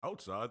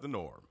Outside the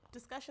Norm.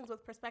 Discussions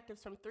with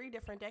perspectives from 3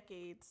 different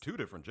decades. 2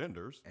 different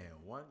genders. And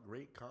one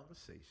great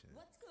conversation.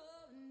 What's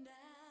going down?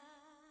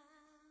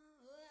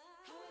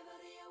 However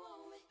do you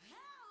want me?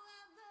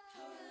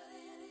 However do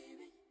you need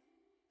me?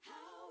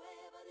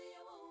 However do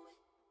you want me?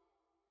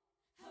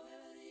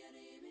 However do you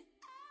need me?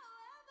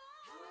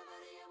 However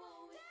do you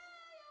want me?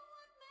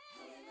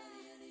 However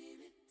do you need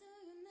me?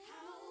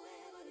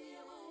 However do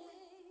you want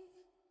me?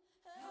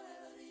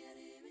 However do you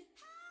need me?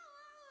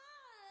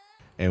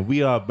 And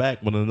we are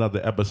back with another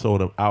episode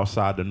of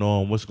Outside the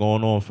Norm. What's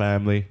going on,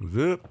 family?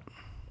 Zip.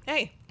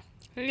 Hey.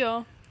 Hey,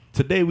 y'all.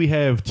 Today we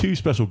have 2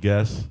 special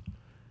guests.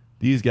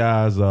 These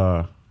guys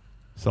are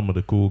some of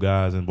the cool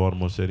guys in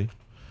Baltimore City.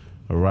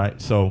 All right,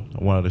 so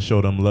I wanted to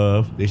show them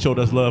love. They showed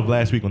us love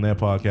last week on their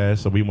podcast,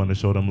 so we wanted to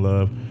show them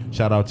love.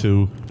 Shout out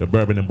to the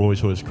Bourbon and Boy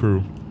Shorts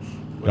crew.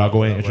 Y'all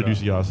go ahead and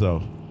introduce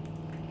yourselves.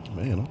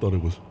 Man, I thought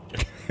it was.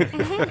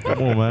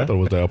 Come on, man. I thought it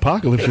was the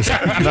apocalypse.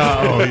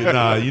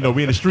 Nah, you know,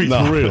 we in the streets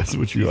for real. That's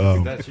what you.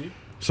 That's you?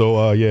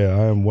 So yeah,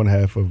 I am one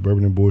half of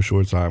Bourbon and Boy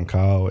Shorts. I'm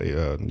Kyle.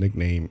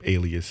 Nickname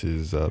alias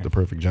is the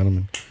Perfect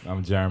Gentleman.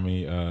 I'm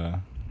Jeremy.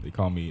 They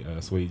call me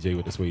Suede J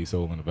with the Suede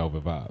Soul and the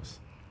Velvet Vibes.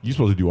 You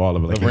supposed to do all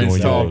of it. Like Lorenz you're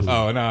doing Talk. yours.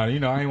 Oh, no,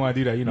 I ain't want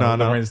to do that.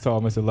 Lorenz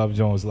Talk, Mr. Love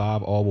Jones,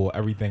 Live, All Will,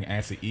 Everything,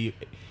 Answer E,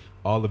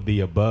 all of the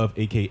above,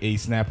 a.k.a.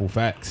 Snapple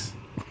Facts.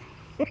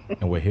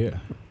 And we're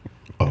here.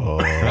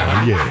 Oh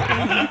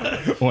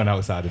yeah, On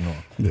Outside the Norm.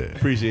 yeah.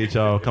 Appreciate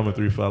y'all coming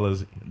through,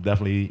 fellas.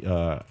 Definitely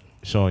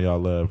showing y'all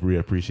love. Really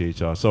appreciate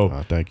y'all. So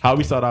Thank you. how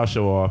we start our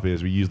show off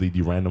is we usually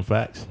do random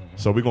facts.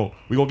 So we're gonna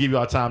give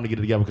y'all time to get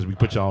it together because we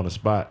put y'all on the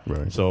spot.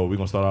 Right. So we're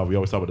gonna start off. We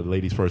always start with the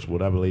ladies first.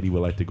 Whatever lady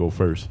would like to go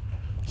first.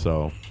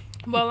 So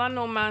Well, I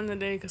know mine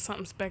today because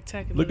something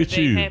spectacular look at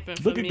today you. happened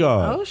for Look at me.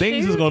 God. Oh,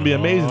 Things shoot. is gonna be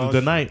amazing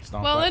tonight.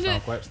 Stomp Well, clap, it stomp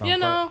is, clap, stomp you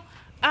clap. know,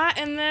 I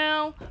am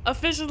now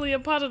officially a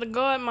part of the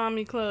God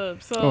Mommy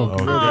Club. So Oh,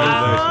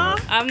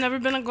 congratulations. I've never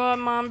been a God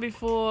mom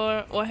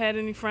before or had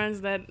any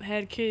friends that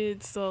had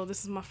kids. So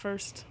this is my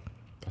first.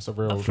 That's a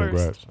real A first.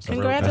 Congrats. That's a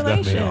real- That's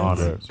definitely an honor.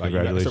 Congrats. Like, that's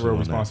Congratulations a real on that.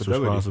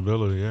 responsibility.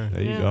 Responsibility. Yeah.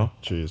 There you Yeah. go.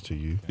 Cheers to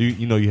you.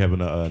 You know you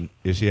having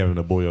is she having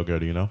a boy or girl?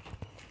 Do you know?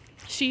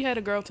 She had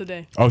a girl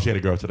today. Oh, she had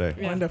a girl today.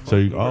 Yeah. Wonderful. So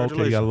you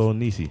okay? You got a little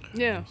niecey.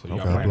 Yeah. So you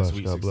Okay. got God bless,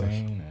 Sweet God bless.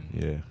 16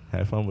 and Yeah,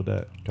 have fun with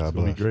that. God it's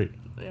gonna be bless. great.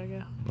 Yeah.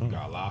 you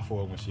got to lie for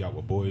her when she out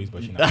with boys,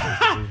 but she not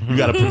supposed to. You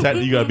gotta protect.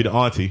 You gotta be the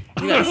auntie.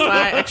 You gotta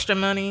slide extra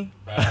money.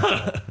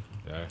 Yeah.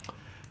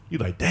 You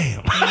like,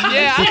 damn.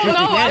 Yeah,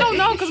 I don't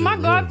know, because my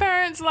Shit,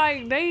 godparents,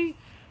 like, they,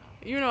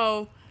 you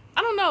know,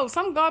 I don't know.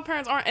 Some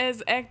godparents aren't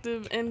as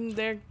active in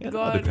their depends.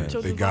 godchildren's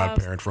They lives.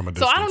 godparent from a So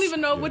distance. I don't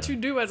even know what you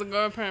do as a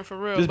godparent for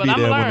real. Just but be I'm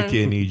there when learn. the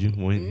kid needs you.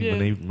 When Yeah.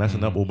 they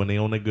messing up or when they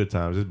on their good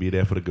times. Just be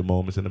there for the good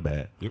moments and the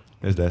bad. Yep.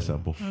 It's that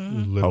simple.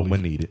 Literally Oh,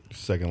 when needed.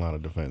 second line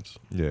of defense.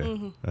 Yeah,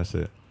 that's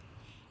it.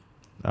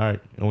 All right,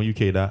 on you,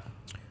 K-Dot.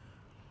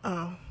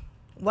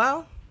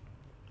 Well,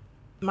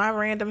 my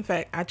random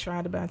fact, I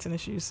tried to buy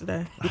tennis shoes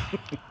today.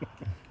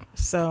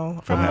 So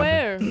From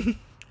where?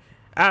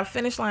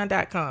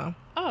 finishline.com.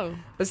 Oh,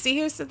 But see,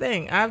 here's the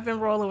thing. I've been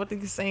rolling with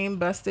the same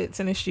busted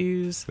tennis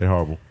shoes. They're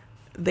horrible.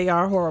 They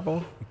are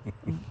horrible.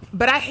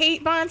 But I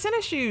hate buying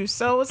tennis shoes.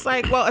 So it's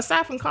like, well,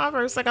 aside from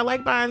Converse, like I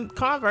like buying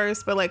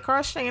Converse, but like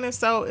cross training,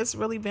 so it's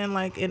really been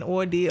like an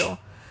ordeal.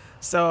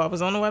 So I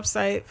was on the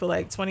website for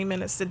like 20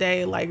 minutes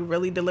today, like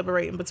really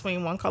deliberating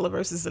between one color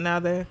versus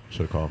another.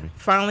 Should have called me.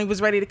 Finally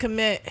was ready to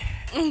commit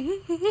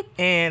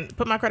and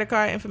put my credit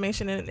card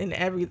information in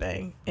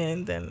everything.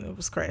 And then it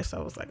was crashed. I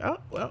was like, oh,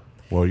 well.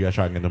 Well, you gotta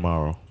try again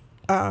tomorrow.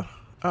 I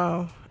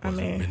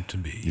mean, Meant to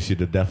be. You see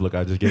the death look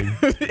I just gave you?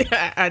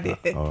 I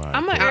did. All right.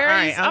 I'm an cool.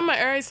 Aries. right, I'm an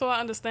Aries, so I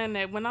understand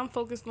that when I'm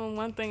focused on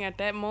one thing at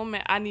that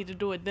moment, I need to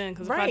do it then.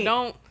 Because if I Right.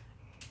 don't,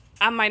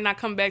 I might not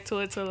come back to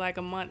it till like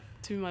a month,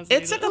 2 months It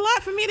later. took a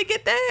lot for me to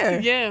get there.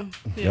 Yeah.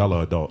 Y'all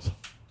are adults.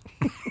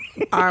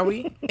 Are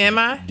we? Am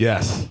I?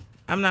 Yes.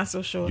 I'm not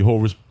so sure. Your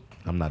whole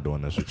I'm not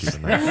doing this with you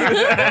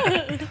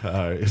tonight. All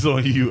right, it's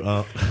on you.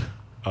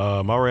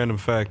 My random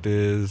fact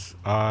is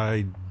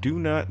I do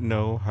not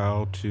know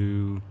how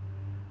to.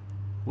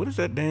 What is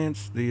that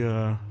dance?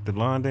 The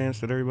line dance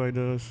that everybody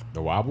does?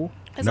 The wobble?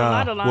 It's a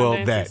lot of line well,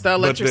 dances. that. The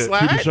electric But slide?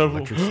 Cupid shuffle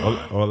Electric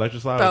slide. or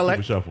electric slide The or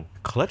Cupid shuffle.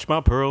 Clutch my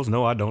pearls.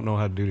 No, I don't know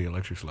how to do the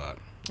electric slide.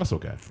 That's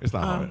okay. It's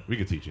not hard. We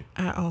can teach you.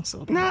 I also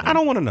don't Nah, know. I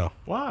don't want to know.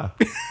 Why?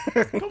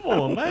 Come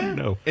on, man.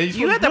 No. And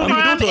You at the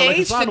prime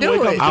age to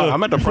do it.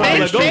 I'm at the prime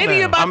Maybe, age. maybe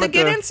you're about I'm to at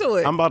get the- into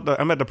it.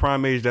 I'm at the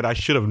prime age that I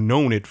should have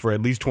known it for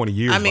at least 20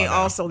 years. I mean, by now.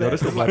 also that.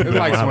 this is like It's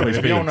like How many swimming.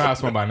 If you don't speeds? know how to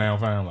swim by now,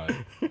 fam, like,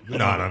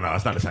 No.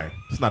 It's not the same.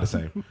 It's not the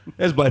same.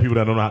 There's black people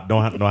that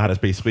don't know how to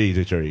play spades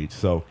at your age.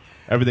 So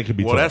everything can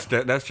be Well,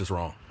 taught. that's just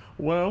wrong.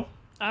 Well,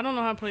 I don't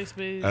know how to play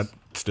spades. That's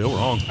still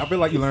wrong. I feel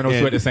like you learn those two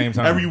and at the same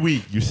time. every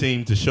week you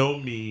seem to show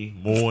me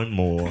more and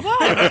more.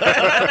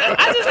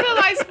 I just feel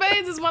like spades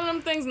spades is one of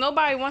them things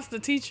nobody wants to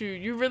teach you.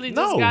 You really just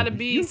No, gotta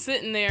be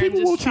sitting there and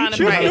people will just trying to teach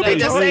you pick how it to up. They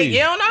just say, spades. you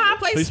don't know how to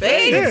play Play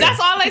spades. spades. That's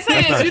all they say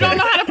is you don't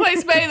know how to play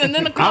spades, and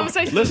then the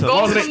conversation listen, goes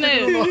all they- from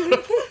there.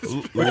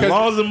 As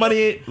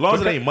long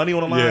as it ain't money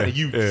on the line, Yeah, and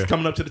you yeah.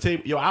 coming up to the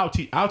table, yo, I'll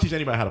teach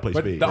anybody how to play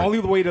But spades. the only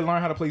way to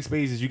learn how to play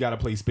spades is you got to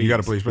play spades. You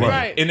gotta play spades.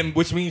 Right. And then,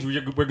 which means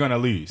we're gonna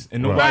lose,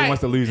 and nobody Right.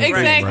 wants to lose. In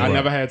Exactly. spades. I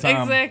never had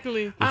time.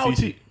 Exactly. I'll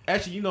teach.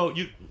 Actually,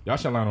 you Y'all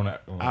should learn on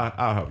that.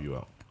 I'll help you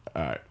out.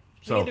 All right.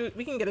 So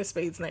We can get a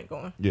spades night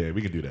going. yeah,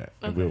 we can do that.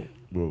 And Okay.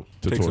 we'll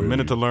Takes a tutorial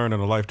minute to you. learn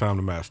and a lifetime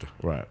to master.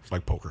 Right. It's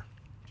like poker.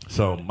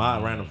 So my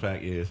random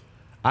fact is,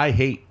 I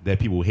hate that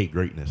people hate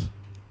greatness.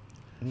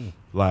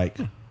 Like,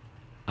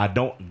 I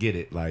don't get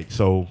it. Like,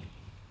 so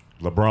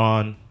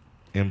LeBron,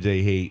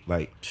 MJ hate.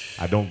 Like,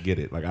 I don't get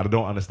it. Like, I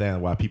don't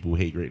understand why people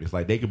hate greatness.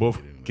 Like, they can both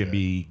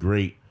be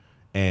great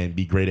and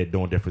be great at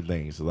doing different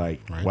things.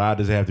 Like, Right. why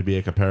does it have to be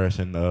a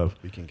comparison of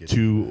can get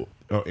two?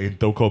 And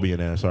throw Kobe in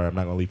there. Sorry, I'm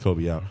not gonna leave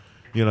Kobe out.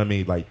 You know what I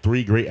mean? Like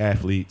 3 great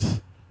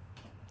athletes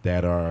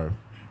that are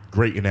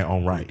great in their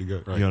own right. to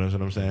go, right. You know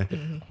what I'm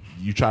saying?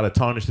 You try to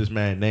tarnish this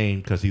man's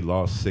name because he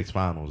lost 6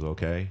 finals,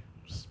 okay?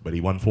 But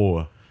he won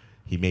 4.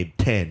 He made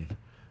 10.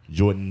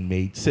 Jordan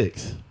made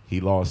 6. He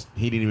lost.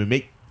 He didn't even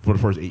make for the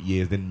first 8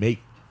 years. Didn't make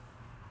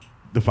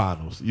the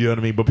finals. You know what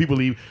I mean? But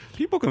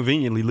People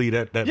conveniently leave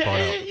that part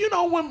out. you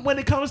know, when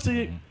it comes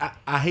to,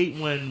 I hate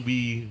when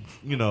we,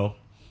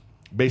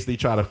 basically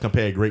try to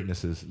compare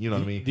greatnesses. You know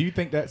what I mean? Do you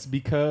think that's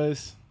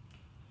because,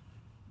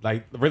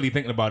 like, really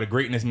thinking about it,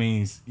 greatness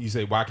means you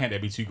say, why can't there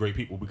be 2 great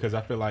people? Because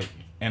I feel like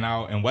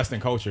in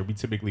Western culture, we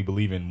typically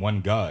believe in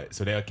one God,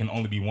 so there can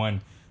only be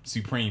one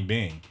supreme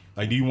being.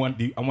 Like,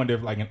 I wonder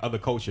if, like, in other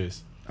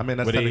cultures, I mean,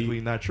 that's where they-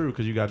 technically not true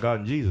because you got God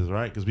and Jesus,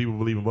 right? Because people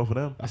believe in both of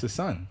them. that's his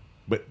son.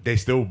 But they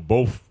still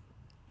both,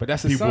 But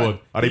that's his People son.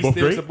 are they He's both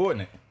still great?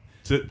 subordinate.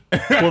 to,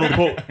 quote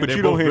unquote. But they're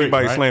you don't both hear great,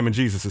 anybody right? slamming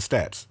Jesus'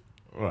 stats.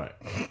 Right.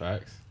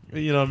 Facts.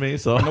 You know what I mean?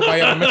 So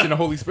Nobody ever mentioned the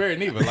Holy Spirit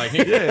neither. Like,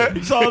 yeah.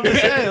 So I'm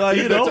just saying, like,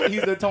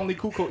 he's the Tony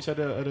Kukoc of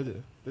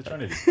the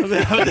Trinity.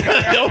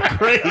 yo,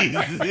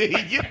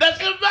 crazy.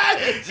 That's your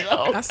man,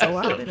 Joe. That's so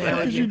wild.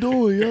 What you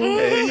doing, yo?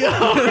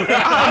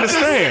 I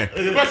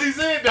understand. What's he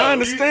saying, though? I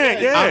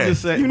understand. Yeah. I'm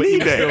just saying, You but need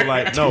even that. still,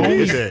 like, no, You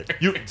need it's-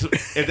 that. you.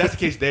 If that's the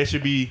case, there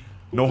should be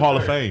no Hall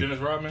of Fame. Dennis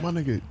Rodman. My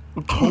nigga,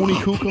 Tony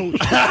Kukoc.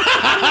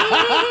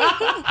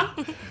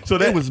 So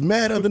There that was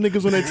mad other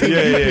niggas on that team.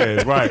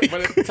 yeah, right.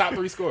 One of the top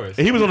 3 scorers.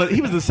 And he was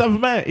the 7th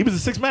man. He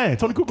was the 6th man.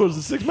 Tony Kukoc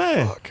was the 6th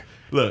man. Fuck.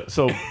 Look,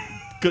 so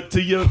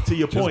to your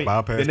point,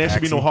 bypass then there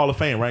should be no Axie. Hall of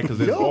Fame, right? Because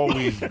there's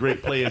always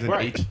great players in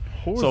Right. each.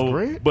 Horace So,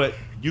 Grant? but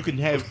you can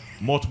have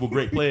multiple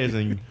great players,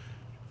 and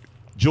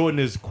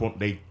Jordan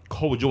they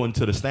hold Jordan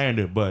to the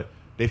standard, but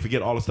they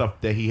forget all the stuff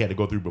that he had to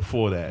go through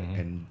before that,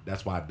 and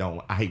that's why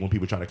I hate when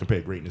people try to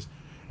compare greatness.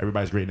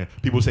 Everybody's great now.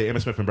 People say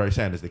Emmitt Smith and Barry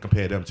Sanders. They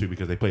compare them two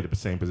because they played at the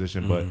same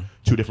position, but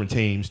 2 different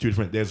teams, 2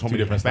 different. There's so many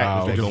different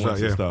factors that styles. go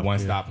into Yeah. stuff. One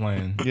stop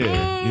playing. Yeah,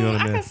 you know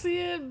what I I mean. can see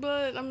it,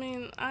 but I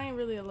mean, I ain't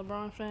really a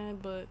LeBron fan,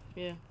 but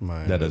yeah.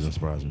 Man, That doesn't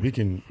surprise me. We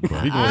can. We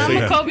gonna I'm say a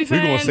that. Kobe We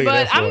fan, gonna say but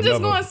that for I'm just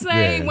another- gonna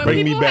say Yeah. when Bring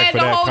me people back had for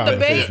the that whole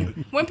debate,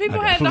 conversation. when people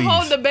Okay, had the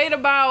whole please. debate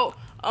about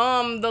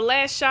the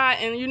last shot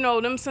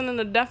and them sending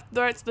the death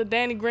threats to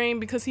Danny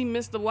Green because he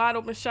missed the wide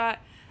open shot,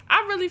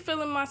 I really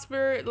feel in my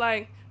spirit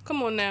like,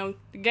 come on now,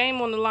 the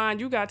game on the line,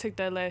 you gotta take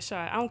that last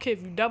shot. I don't care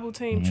if you double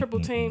team, triple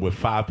team. With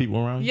 5 people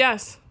around.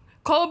 Yes,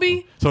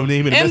 Kobe, So if they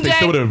even missed, they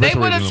still would have MJ, they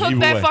would eviscerated have them took either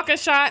that way. fucking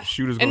shot,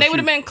 Shooters and gonna they would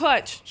have shoot. been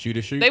clutch.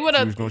 Shoot. They would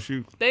have. Who's gonna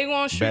shoot? They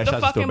gonna shoot Bad the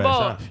shots is still fucking bad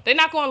ball. shots. They're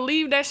not gonna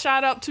leave that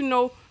shot up to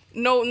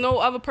no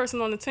other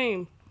person on the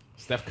team.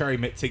 Steph Curry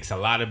takes a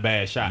lot of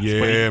bad shots.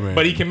 Yeah, man.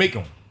 But he can make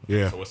them.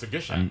 Yeah. So it's a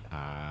good shot.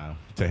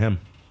 To him,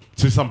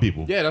 to some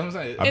people. Yeah, that's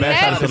what I'm saying. A And bad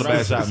shot that- is still a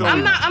bad shot.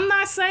 I'm man.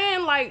 not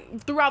saying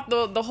like throughout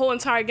the whole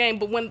entire game,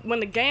 but when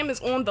the game is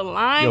on the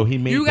line, Yo, he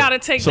made you that- gotta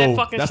take so that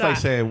fucking that's shot. like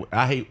saying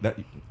I hate that.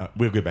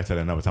 We'll get back to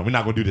that another time. We're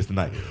not gonna do this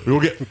tonight. We'll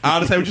get. I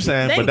understand what you're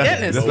saying, Thank but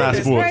goodness. that's not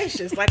Goodness sports.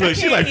 gracious. Like, Look, I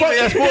she can't like fuck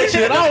even- that sports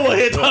shit. I don't want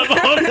to hear talk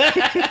about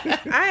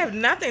that. I have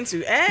nothing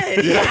to add.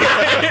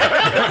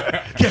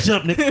 Catch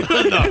up, nigga.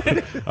 No.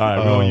 All right,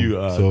 we're gonna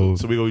you.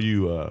 so- we go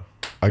you.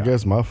 I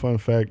guess my fun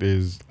fact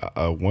is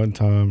one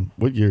time.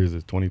 What year is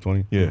it?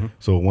 2020. Yeah.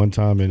 So one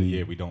time in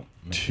Yeah, we don't.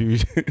 two,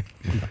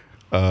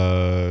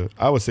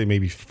 I would say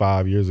maybe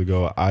 5 years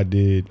ago, I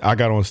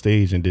got on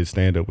stage and did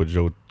stand up with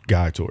Joe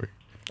Guy Tory.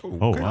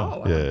 Oh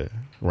wow. Yeah,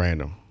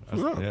 random.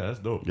 Yeah, that's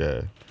dope.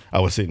 Yeah, I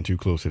was sitting too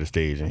close to the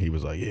stage, and he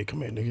was like, "Yeah,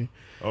 come here, nigga."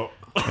 Oh.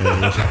 And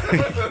I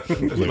was like,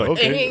 And he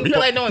okay. didn't feel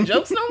like doing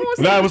jokes no more.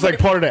 No, it was like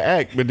part of the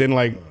act, but then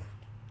like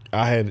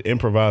I had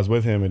improvised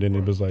with him, and then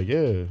it was like,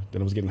 yeah.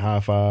 Then I was getting high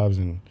fives,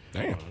 and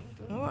Damn. it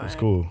was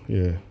cool.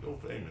 Yeah, So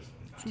famous.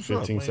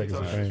 15 seconds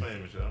of fame.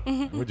 Famous,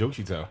 yo. What jokes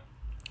you tell?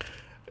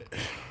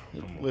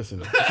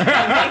 Listen,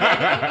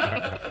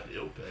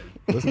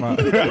 What's my?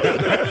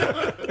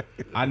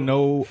 I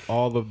know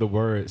all of the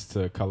words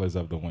to "Colors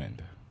of the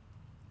Wind."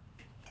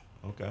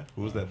 Okay.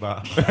 Who was that by?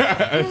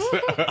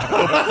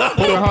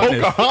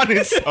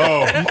 Pocahontas.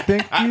 Oh,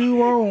 think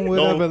you own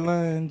whatever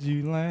land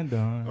you land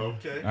on.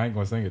 Okay. I ain't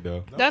gonna sing it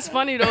though. That's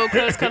funny though,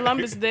 because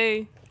Columbus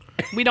Day,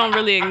 we don't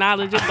really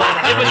acknowledge it,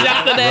 but it was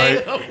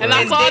yesterday, and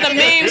I saw the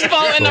memes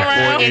floating For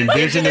around.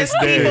 Indigenous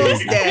Peoples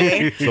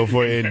Day. Day. So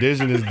for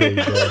Indigenous Day,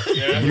 bro,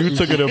 you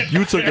took the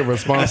We got a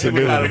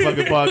responsibility.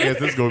 fucking podcast.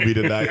 This is gonna be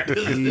tonight.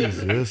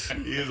 Jesus.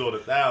 He is on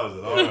 1,000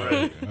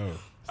 already.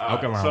 I'll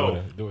come around so-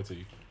 with it. Do it to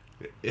you.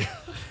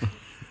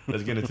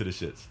 Let's get into the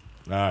shits.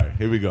 All right,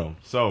 here we go.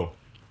 So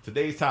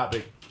today's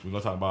topic, we're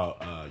gonna talk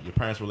about your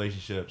parents'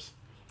 relationships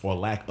or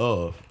lack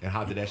of, and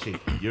how did that shape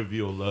your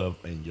view of love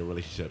and your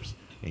relationships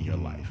in your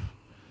life.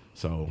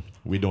 So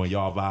we're doing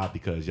y'all vibe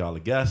because y'all are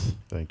guests,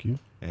 Thank you.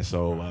 and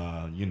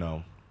so you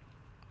know,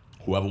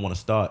 whoever want to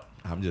start,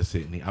 I'm just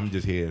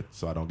here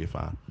so I don't get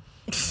fined.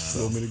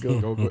 You want me to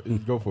go?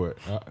 Go for it.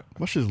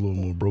 My shit's a little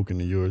more broken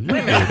than yours.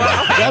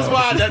 That's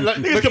why.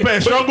 Niggas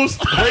comparing struggles.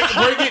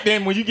 break it.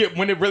 Then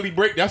when it really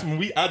break, that's when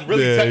I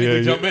really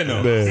technically jump in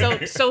though.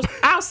 Yeah. So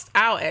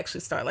I'll actually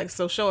start. Like,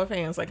 so show of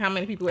hands. Like, how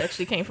many people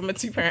actually came from a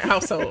 2-parent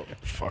household?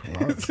 Fuck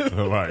man.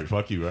 All right,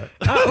 fuck you, right?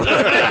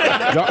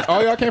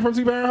 All y'all came from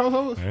 2-parent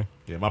households?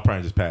 Yeah, my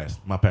parents just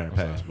passed. My parent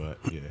passed, but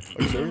yeah.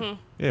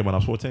 Yeah, when I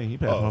was 14, he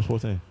passed when I was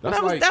 14. That's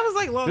That was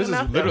like long this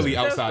enough. is literally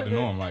That was outside the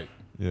pretty norm. Like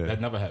Yeah.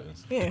 that never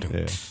happens. good. Yeah.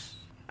 Yeah.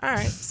 All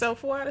right. So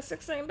 4 out of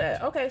 6 ain't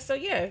bad. Okay. So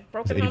yeah,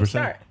 broken It's home 80%.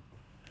 start.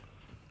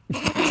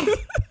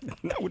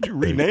 Not what you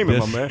renaming,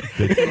 my man.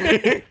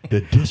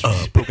 The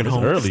disrespect. broken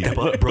home, Early. step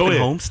up, Look, broken go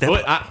ahead. home, step Go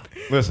up.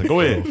 ahead. Listen, go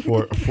ahead.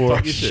 For Talk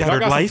your shit. Shattered Y'all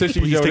got some life.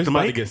 tissues, Please yo, take this the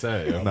about to mic. get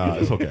sad, yo. Nah,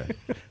 it's okay.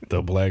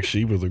 the black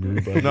sheep of the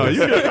group. I No, guess.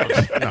 you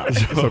good. Nah,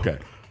 it's okay.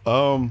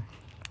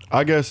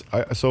 I guess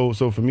so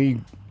for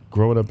me,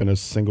 growing up in a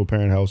single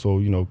parent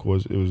household, you know, of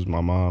course it was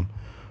my mom,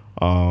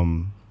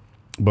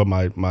 but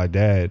my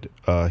dad,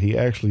 he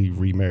actually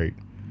remarried.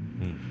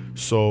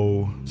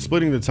 So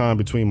splitting the time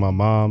between my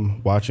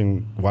mom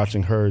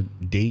watching her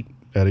date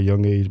at a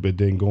young age, but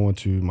then going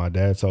to my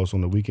dad's house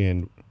on the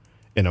weekend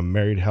in a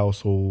married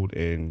household,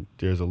 and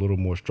there's a little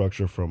more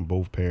structure from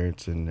both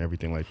parents and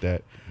everything like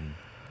that.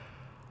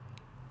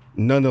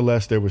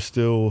 Nonetheless, there were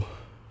still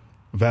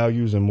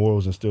values and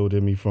morals instilled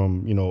in me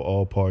from, you know,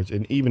 all parts,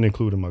 and even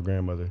including my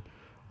grandmother.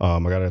 I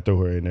gotta throw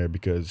her in there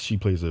because she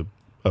plays a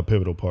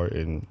pivotal part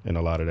in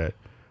a lot of that.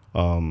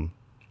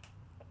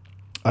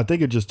 I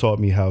think it just taught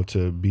me how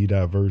to be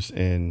diverse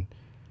in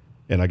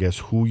I guess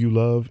who you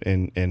love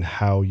and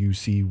how you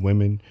see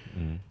women,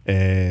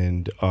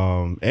 and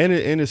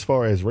as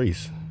far as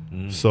race.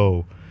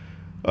 So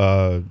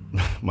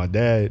my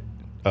dad,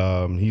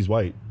 he's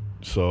white.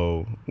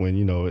 So when,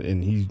 you know,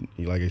 and he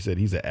like I said,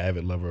 he's an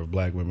avid lover of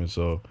black women.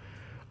 So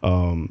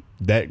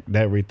that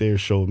right there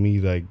showed me,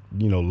 like,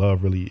 you know,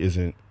 love really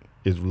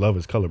love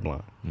is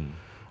colorblind.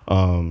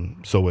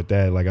 So with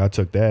that, like, I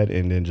took that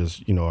and then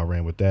just, you know, I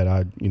ran with that.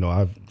 I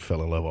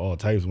fell in love with all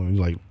types of women.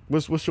 Like,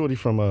 what's shorty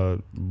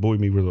from Boy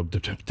Meets World,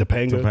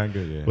 Topanga?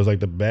 Topanga, yeah. Was like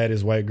the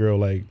baddest white girl,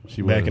 like,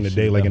 She back was. in the She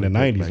day, was like in the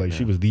definitely 90s. back Like, then.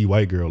 she was the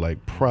white girl,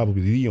 like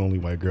probably the only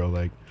white girl.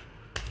 Like,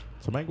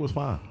 Topanga was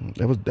fine.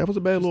 that was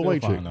a bad little Still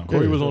white fine, chick. though.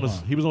 Corey Yeah. was on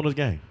his. He was on his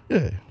game.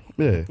 Yeah.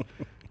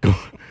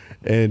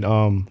 And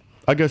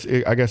I guess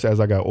as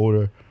I got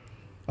older,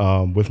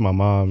 with my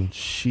mom,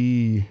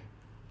 you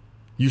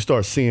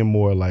start seeing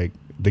more like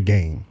the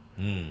game.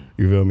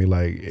 You feel me?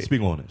 Like,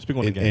 Speak on it. Speak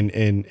on the game.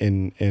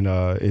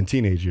 in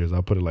teenage years,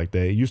 I'll put it like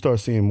that. You start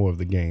seeing more of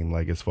the game,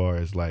 like as far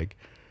as like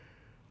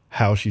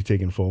how she's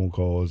taking phone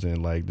calls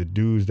and like the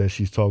dudes that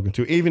she's talking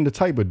to, even the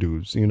type of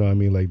dudes. You know what I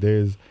mean? Like,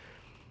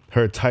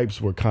 her types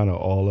were kind of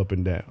all up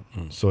and down.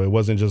 So it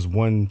wasn't just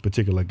one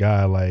particular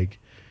guy. Like,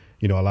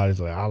 you know, a lot of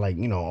like, I like,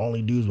 you know,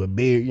 only dudes with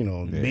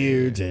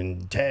beards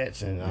and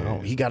tats,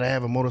 and he got to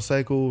have a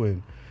motorcycle,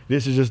 and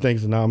this is just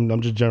things. And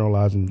I'm just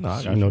generalizing,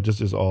 I got you know, you. just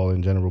as all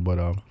in general.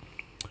 But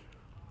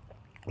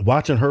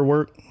watching her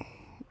work,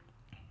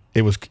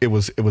 it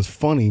was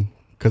funny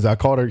because I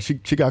caught her. She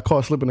got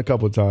caught slipping a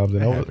couple of times,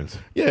 and That I was, happens.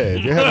 yeah,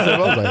 it happens.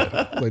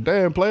 I was like,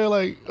 damn, player,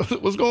 like,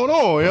 what's going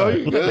on, yo?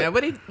 You good? Man,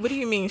 what do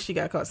you mean she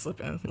got caught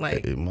slipping?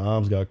 Like, Hey,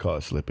 mom's got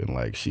caught slipping.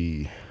 Like,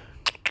 You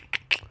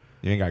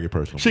ain't gotta get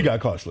personal. she bro. got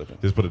caught slipping.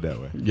 Just put it that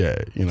way.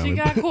 Yeah, you know. She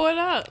got caught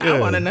up. I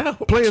want to know.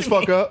 Players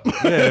fuck up.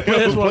 Yeah,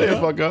 players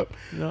fuck up.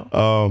 You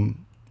know?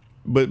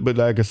 But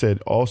like I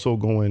said, also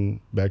going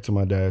back to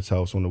my dad's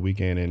house on the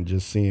weekend and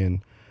just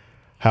seeing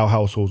how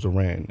households are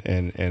ran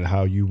and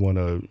how you want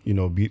to, you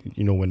know, be,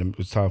 you know, when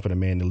it's time for the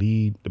man to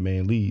lead, the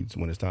man leads.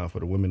 When it's time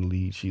for the woman to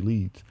lead, she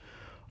leads.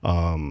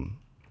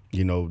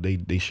 You know,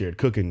 they shared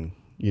cooking,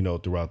 you know,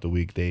 throughout the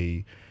week.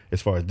 They,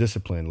 as far as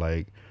discipline,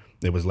 like,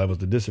 there was levels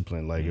to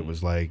discipline. Like, it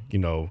was like, you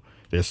know,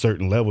 there's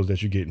certain levels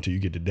that you get until you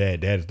get to dad.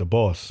 Dad is the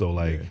boss. So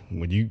like,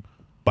 when you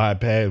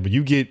bypass, when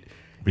you get,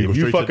 You go if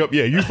you straight fuck to- up,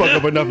 yeah, you fuck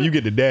up enough, you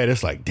get to dad.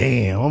 It's like,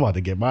 damn, I'm about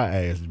to get my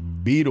ass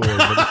beat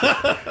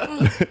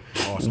on.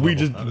 We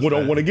just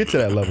don't want to get to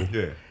that level.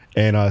 Yeah.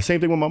 And same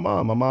thing with my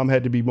mom. My mom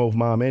had to be both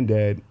mom and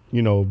dad,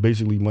 you know,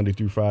 basically Monday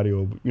through Friday,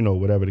 or, you know,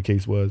 whatever the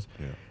case was.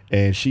 Yeah.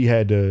 And she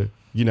had to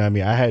you know what I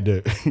mean, I had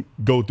to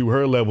go through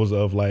her levels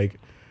of like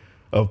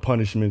of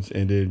punishments,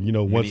 and then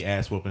once Mini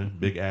ass whooping,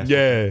 big ass.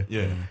 yeah whooping.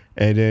 Yeah.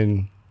 and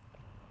then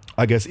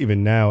I guess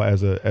even now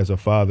as a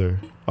father,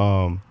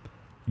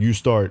 you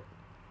start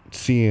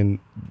seeing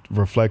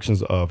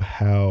reflections of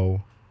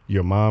how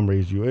your mom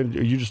raised you, and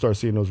you just start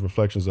seeing those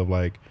reflections of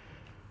like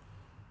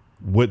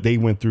what they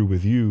went through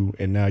with you,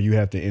 and now you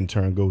have to in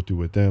turn go through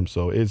with them.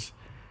 So it's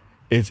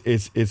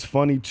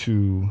funny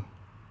to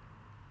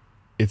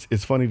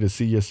it's funny to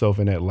see yourself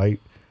in that light,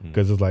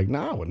 because it's like,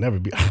 nah, I would never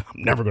be. I'm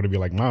never gonna be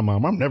like my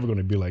mom. I'm never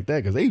gonna be like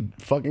that, because they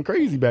fucking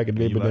crazy back in the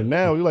day. You But then like-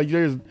 now you're like,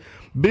 there's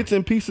bits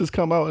and pieces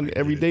come out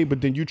every day,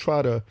 but then you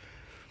try to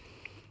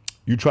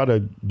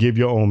give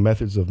your own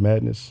methods of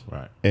madness,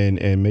 Right.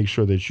 and make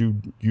sure that you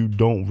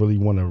don't really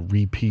want to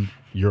repeat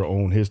your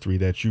own history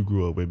that you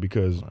grew up with,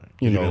 because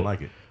you know didn't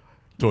like it.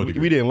 To a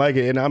degree. we didn't like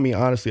it. And I mean,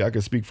 honestly, I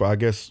can speak for, I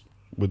guess,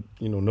 with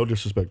no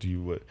disrespect to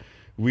you, but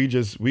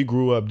we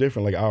grew up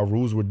different. Like our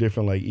rules were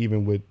different. Like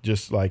even with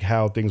just like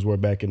how things were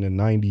back in the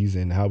 90s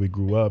and how we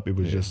grew up, it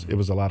was it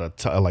was a lot of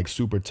like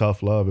super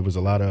tough love. It was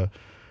a lot of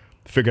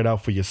figure it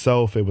out for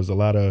yourself. It was a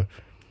lot of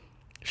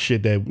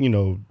shit that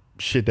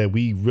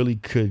we really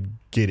could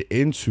get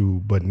into,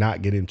 but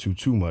not get into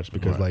too much,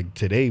 because like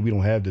today we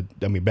don't have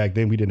back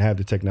then we didn't have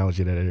the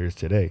technology that it is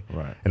today.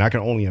 Right. And I can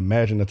only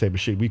imagine the type of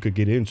shit we could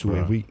get into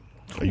if we,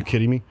 are you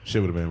kidding me?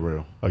 Shit would have been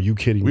real. Are you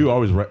kidding We me? were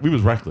always we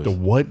was reckless.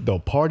 The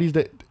parties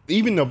that,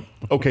 even the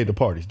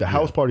parties, the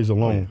house parties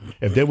alone,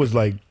 if there was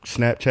like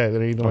Snapchat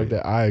or anything like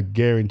that, I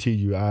guarantee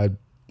you I'd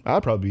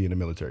probably be in the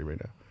military right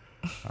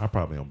now. I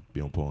probably don't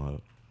be on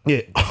Pornhub.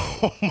 Yeah.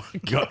 Oh my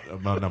God.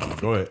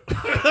 Go ahead.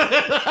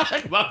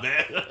 My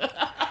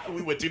bad.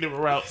 We went two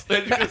different routes.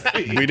 As you can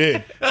see. We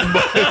did.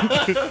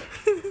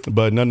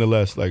 But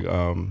nonetheless, like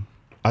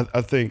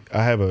I think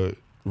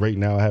right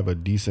now I have a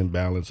decent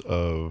balance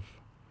of,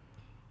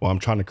 I'm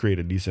trying to create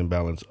a decent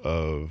balance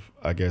of,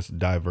 I guess,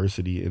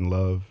 diversity in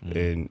love,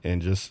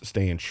 and just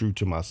staying true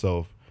to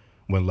myself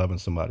when loving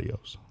somebody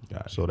else.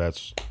 Got it. So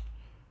that's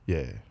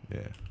Yeah.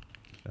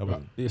 That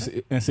was,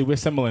 And see, we're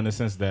similar in the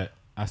sense that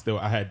I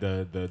had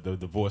the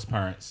divorced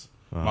parents.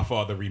 My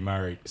father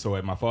remarried, so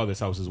at my father's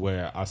house is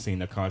where I seen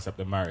the concept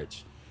of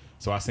marriage.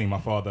 So I seen my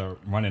father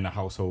running the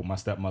household, my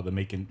stepmother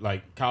making,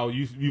 like, Kyle,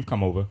 you've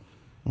come over.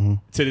 To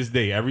this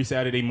day, every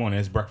Saturday morning,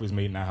 there's breakfast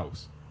made in that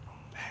house.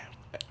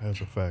 a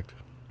fact.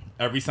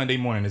 Every Sunday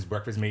morning, there's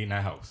breakfast made in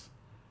that house.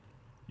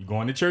 You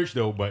going to church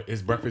though, but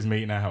it's breakfast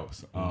made in that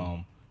house.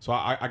 So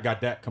I got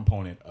that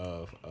component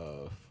of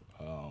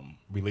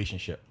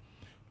relationship.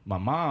 My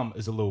mom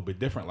is a little bit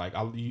different. Like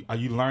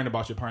you learn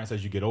about your parents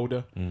as you get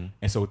older, and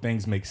so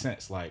things make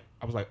sense. Like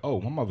I was like, oh,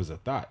 my mother's a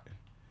thought.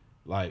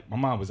 Like my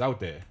mom was out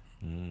there.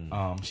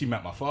 She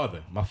met my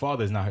father. My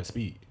father is not her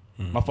speed.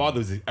 My father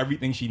is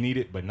everything she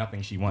needed, but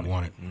nothing she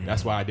wanted.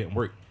 That's why I didn't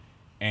work.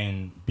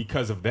 And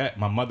because of that,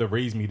 my mother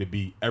raised me to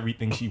be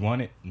everything she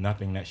wanted,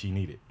 nothing that she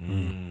needed.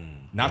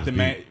 Not the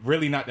man,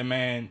 really not the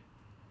man.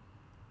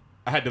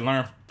 I had to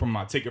learn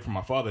take it from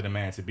my father, the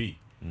man to be.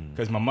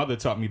 Because my mother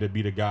taught me to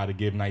be the guy to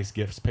give nice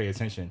gifts, pay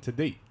attention, to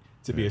date,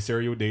 to be a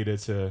serial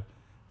dater,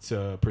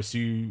 to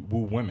pursue woo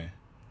women.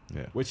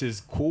 Yeah. Which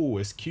is cool,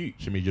 it's cute,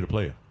 She made you the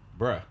player.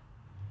 bruh.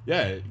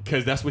 Yeah,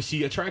 because that's what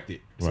she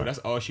attracted. So Right. that's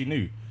all she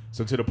knew.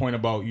 So to the point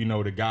about,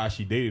 the guy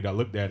she dated, I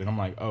looked at it and I'm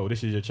like, oh,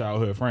 this is your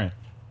childhood friend.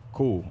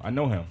 Cool, I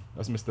know him.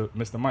 That's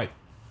Mr. Mike.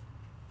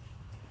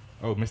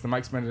 Oh, Mr.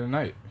 Mike spending the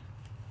night.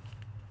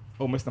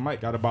 Oh, Mr.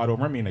 Mike got a bottle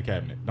of Remy in the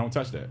cabinet. Don't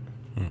touch that.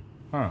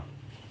 Huh.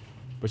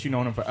 But you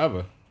known him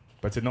forever.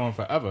 But to know him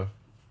forever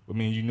would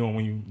mean you knew him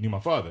when you knew my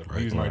father.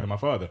 He was married to my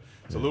father.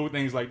 So little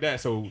things like that.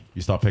 So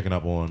You start picking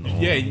up on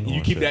yeah, you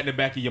on keep shit. that in the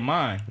back of your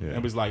mind. Yeah. And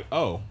it was like,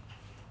 oh,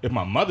 if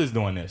my mother's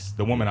doing this,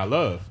 the woman I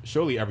love,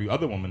 surely every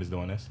other woman is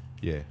doing this.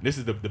 Yeah. This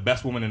is the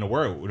best woman in the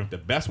world. If the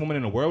best woman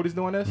in the world is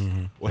doing this,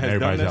 or has Everybody's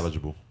done this,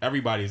 eligible.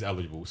 Everybody is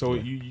eligible. So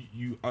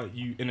you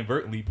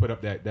inadvertently put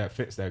up that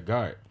fits that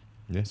guard.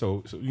 Yeah.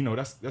 So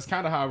that's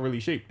kind of how it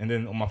really shaped. And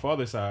then on my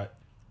father's side,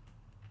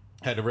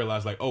 I had to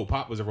realize like, oh,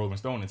 Pop was a Rolling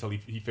Stone until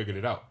he figured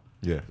it out.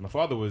 Yeah. My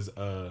father was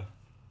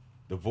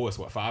divorced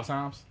 5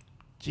 times?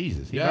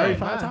 Jesus. He Yeah. married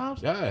 5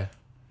 times? Yeah.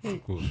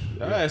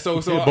 Yeah. So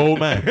He a bold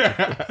man.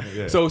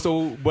 Yeah.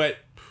 So, but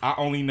I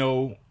only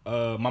know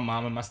my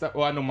mom and my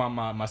I know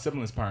my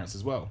siblings' parents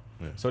as well.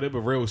 Yeah. So there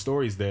were real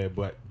stories there,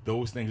 but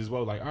those things as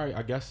well. Like, all right,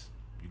 I guess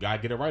you gotta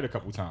get it right a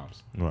couple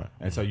times, Right.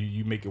 until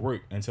you make it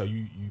work. Until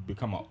you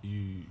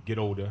you get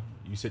older,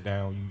 you sit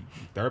down,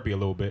 you therapy a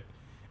little bit,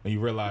 and you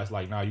realize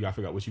like, nah, you gotta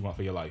figure out what you want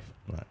for your life,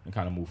 Right. and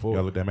kind of move You forward.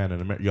 gotta look that man in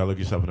the mirror. You gotta look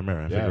yourself in the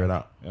mirror and figure it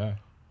out. Yeah.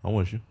 I'm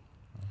with you.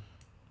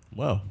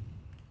 Well,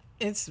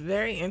 It's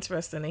very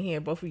interesting to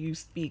hear both of you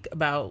speak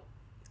about,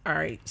 all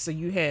right, so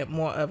you had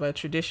more of a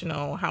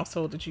traditional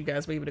household that you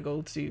guys were able to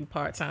go to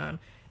part-time,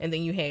 and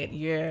then you had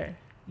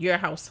your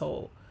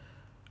household.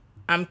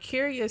 I'm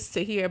curious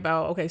to hear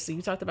about, okay, so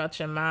you talked about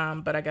your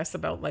mom, but I guess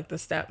about like the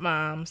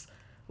stepmoms.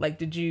 Like,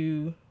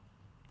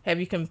 have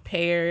you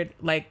compared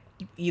like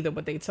either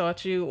what they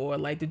taught you, or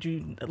like did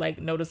you like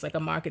notice like a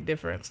market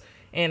difference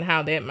in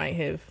how that might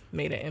have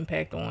made an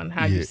impact on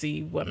how you Yeah.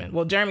 see women?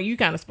 Well, Jeremy, you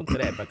kind of spoke to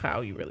that, but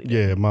Kyle, you really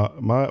did. Yeah, my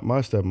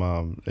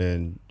stepmom,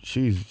 and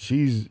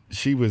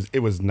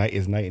it's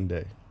night and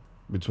day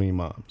between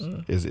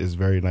moms. It's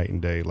very night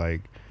and day.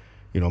 Like,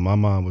 you know, my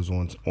mom was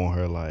on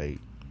her like,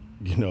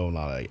 you know,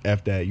 like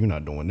F that, you're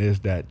not doing this,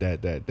 that.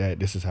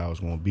 This is how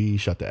it's gonna be.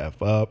 Shut the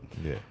F up.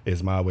 Yeah.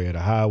 It's my way or the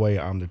highway.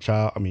 I'm the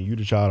child. I mean, you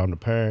the child, I'm the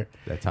parent.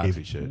 That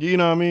toxic shit. You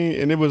know what I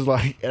mean? And it was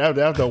like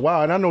after a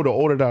while, and I know the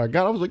older that I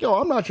got, I was like, yo,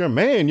 I'm not your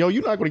man. Yo,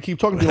 you're not gonna keep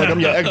talking to me like I'm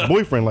your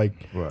ex-boyfriend. Like,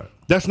 Right.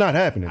 that's not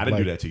happening. I didn't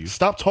Like, do that to you.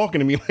 Stop talking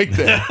to me like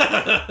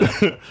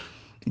that.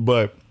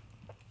 But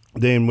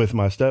then with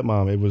my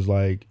stepmom, it was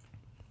like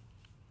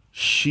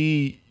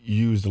she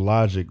used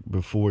logic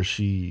before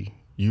she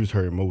used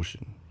her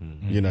emotion.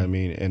 You know what I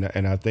mean?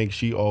 And I think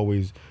she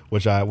always,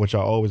 which I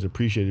always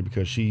appreciated,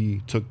 because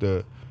she took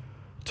the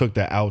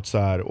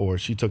outside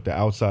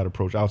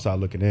approach, outside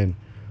looking in,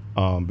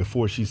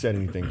 before she said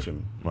anything to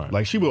me. Right.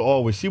 Like she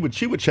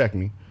would check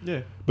me.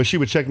 Yeah. But she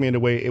would check me in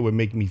the way it would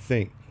make me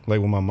think. Like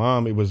with my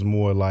mom, it was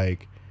more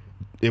like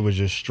it was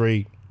just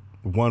straight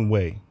one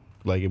way.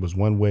 Like it was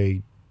one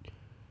way.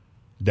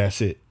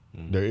 That's it.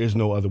 There is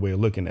no other way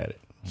of looking at it.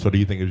 So do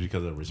you think it was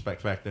because of the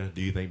respect factor?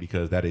 Do you think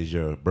because that is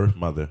your birth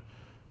mother,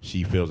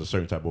 she feels a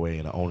certain type of way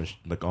and a ownership,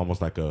 like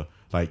almost like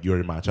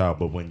you're my child,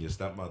 but when your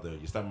stepmother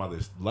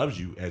loves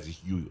you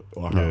as you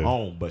are her Yeah.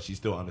 own, but she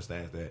still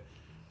understands that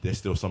there's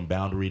still some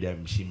boundary that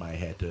she might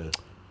have to,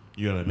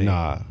 you know what I mean?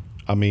 Nah,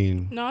 I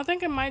mean, No, I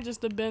think it might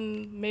just have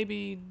been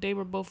maybe they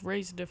were both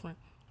raised different.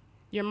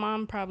 Your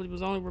mom probably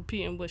was only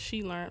repeating what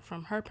she learned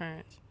from her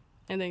parents,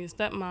 and then your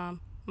stepmom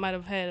might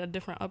have had a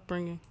different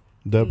upbringing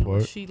that than what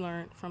part, she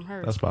learned from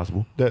hers. That's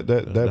possible. that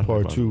definitely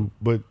part possible.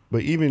 too.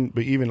 But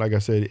even like I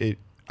said,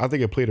 I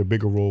think it played a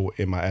bigger role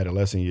in my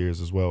adolescent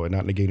years as well, and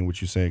not negating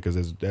what you're saying,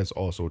 because that's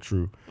also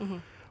true.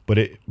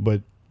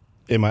 But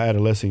in my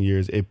adolescent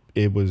years,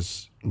 it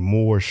was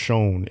more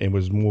shown and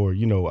was more,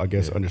 you know, I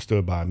guess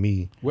understood by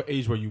me. What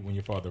age were you when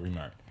your father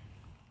remarried?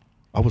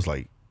 I was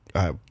like,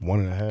 I had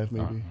 1.5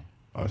 maybe.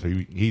 Oh, so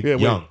he Yeah,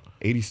 young.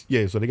 80.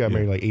 Yeah, so they got Yeah.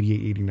 married like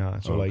 88,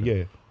 89. So like,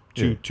 Okay.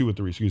 yeah, Yeah. two or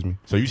three. Excuse me.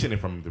 So you seen it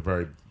from the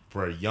very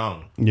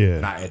young,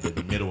 Yeah. not at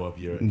the middle of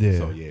your. Yeah.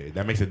 So yeah,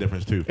 that makes a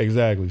difference too.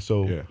 Exactly.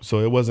 So Yeah. so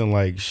it wasn't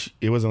like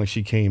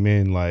she came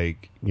in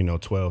like, you know,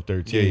 12,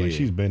 13. Yeah, like yeah.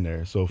 she's been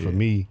there. So for Yeah.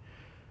 me,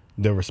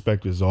 the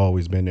respect has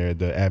always been there.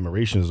 The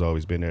admiration has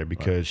always been there,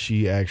 because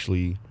she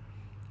actually,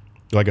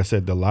 like I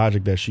said, the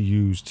logic that she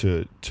used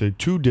to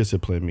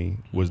discipline me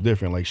was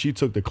different. Like she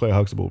took the Claire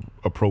Huxtable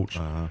approach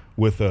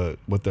with a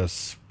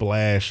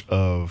splash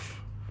of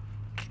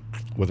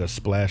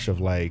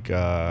like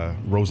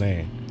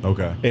Roseanne.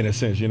 Okay. In a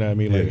sense, you know what I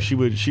mean? Like Yeah.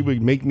 she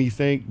would make me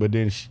think, but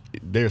then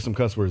there's some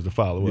cuss words to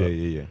follow Yeah, up.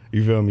 yeah.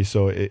 You feel me?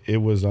 So it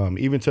was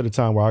even to the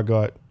time where I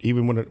got,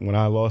 even when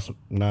I lost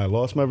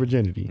my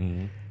virginity,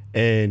 Mm-hmm.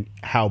 and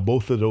how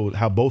both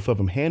of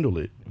them handled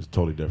it. It was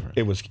totally different.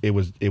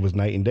 It was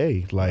night and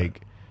day.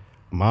 Like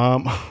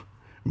mom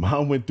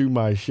went through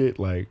my shit.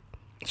 Like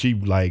she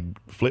like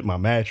flipped my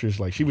mattress.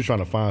 Like she was trying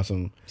to find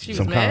some She was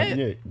some mad?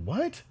 yeah.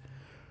 What?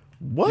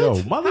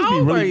 Yo, mothers How be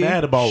old were really you?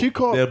 mad about She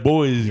called- their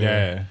boys.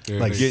 Yeah.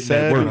 Like they-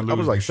 seven, they I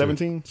was like lose and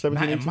shit. 17,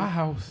 Not in 18. my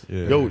house.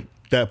 Yeah. Yo,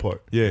 that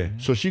part. Yeah.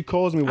 So she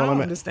calls me I while don't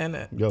I'm at. understand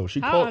that. Yo,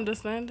 she I called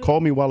understand it.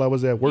 called me while I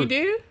was at work. You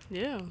do?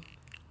 Yeah.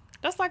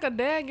 That's like a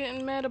dad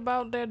getting mad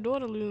about their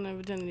daughter losing their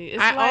virginity.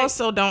 It's I like,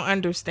 also don't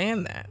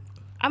understand that.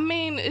 I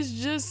mean, it's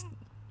just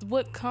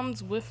what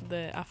comes with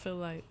that. I feel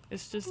like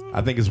it's just.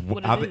 I think it's.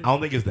 What it I is.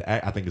 don't think it's the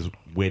act. I think it's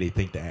where they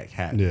think the act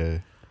happened. Yeah.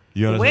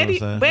 You understand Where what do I'm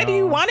saying? where do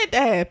you want it to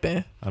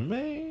happen? I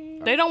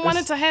mean, They don't want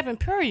it to happen.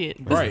 Period.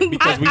 Right.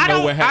 Because we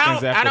know what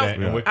happens after that.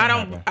 And what can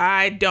happen.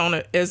 I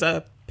don't. As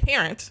a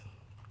parent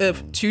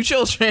of two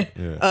children,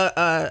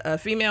 Yeah. a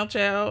female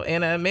child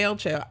and a male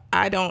child,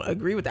 I don't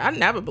agree with that. I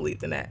never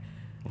believed in that.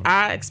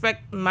 I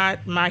expect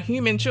my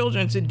human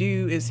children to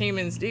do as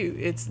humans do.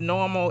 It's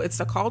normal.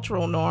 It's a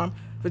cultural norm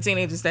for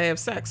teenagers to have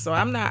sex. So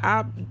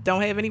I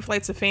don't have any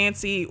flights of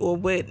fancy, or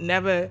would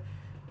never,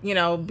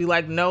 be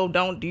like, no,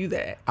 don't do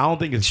that. I don't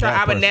think it's. Sure,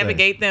 that I would per se.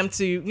 navigate them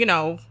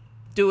to,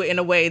 do it in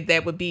a way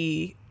that would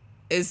be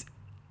as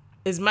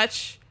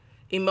much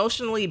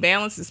emotionally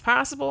balanced as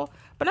possible.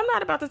 But I'm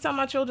not about to tell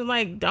my children,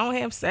 like, don't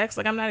have sex.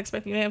 Like, I'm not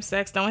expecting you to have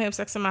sex. Don't have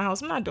sex in my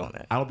house. I'm not doing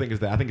that. I don't think it's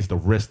that. I think it's the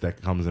risk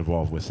that comes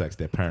involved with sex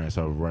that parents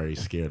are very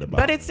scared about.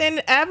 But it's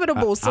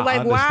inevitable. So, I like,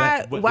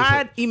 understand. But why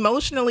listen-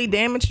 emotionally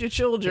damage your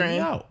Hear me children?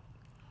 out.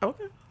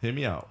 Okay. Hear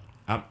me out.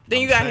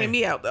 Then you got to hear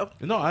me out, though.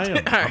 No, I am.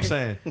 All I'm right.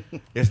 saying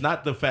it's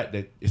not the fact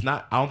that it's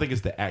not. I don't think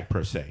it's the act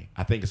per se.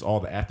 I think it's all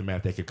the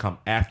aftermath that could come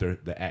after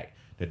the act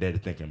that they're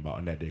thinking about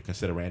and that they're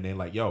considering. And then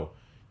like, yo,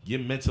 you're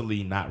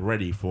mentally not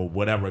ready for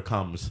whatever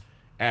comes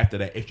after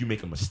that. If you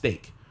make a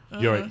mistake,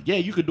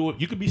 you could do it.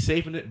 You could be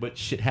safe in it, but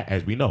shit,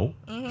 as we know,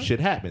 shit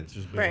happens.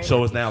 Right.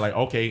 So it's now like,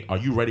 okay, are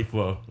you ready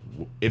for?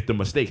 If the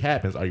mistake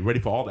happens, are you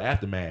ready for all the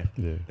aftermath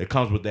that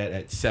comes with that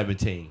at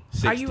 17,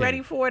 16, Are you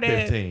ready for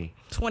that? 15?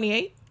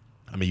 28?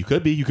 I mean, you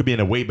could be in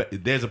a way, but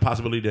there's a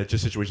possibility that your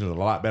situation is a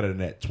lot better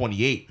than at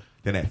 28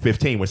 than at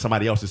 15, where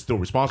somebody else is still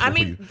responsible I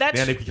mean, for you. that's-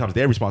 Then it becomes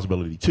their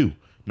responsibility too,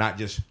 not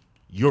just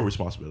your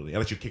responsibility,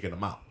 unless you're kicking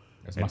them out.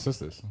 That's my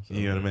sisters. So,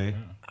 You know what I mean?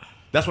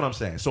 That's what I'm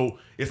saying. So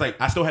it's like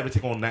I still have to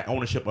take on that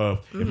ownership of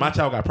if my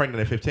child got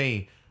pregnant at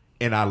 15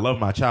 and I love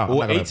my child, Or I'm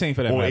not gonna- 18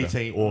 for that or matter.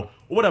 18 or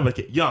whatever,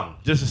 young,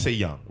 just to say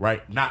young,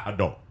 right? Not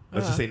adult.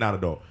 Let's just say not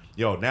adult.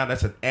 Yo, now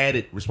that's an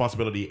added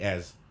responsibility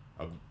as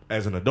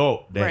an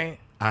adult that Right.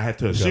 I have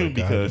to gotta assume guide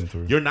because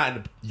them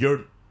through.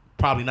 you're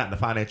probably not in the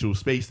financial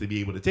space to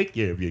be able to take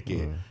care of your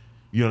kid.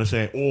 You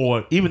understand?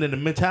 Or even in the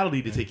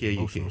mentality to take care of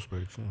your Emotional kid.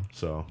 space. Yeah.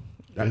 So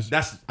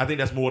that's I think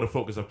that's more the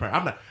focus of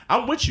parent.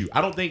 I'm with you.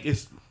 I don't think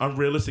it's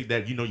unrealistic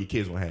that you know your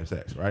kids gonna have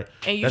sex, right?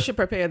 And you That's- should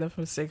prepare them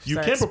for sex. You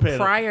can prepare them.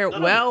 prior,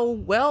 No.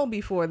 well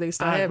before they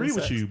start I having agree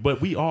with sex. you,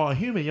 but we all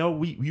human,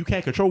 yo. You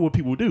can't control what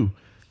people do.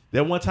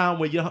 That one time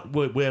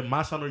where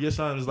my son or your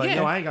son is like, Yeah.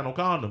 yo, I ain't got no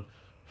condom.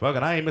 Fuck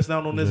it, I ain't missing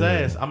out on this Yeah.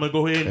 ass. I'm gonna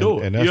go ahead and do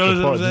it. And that's you know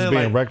the what part, I'm just saying?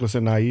 being Like, reckless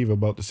and naive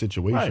about the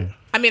situation. right.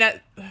 I mean,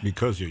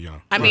 Because you're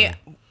young. I mean,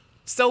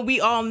 so we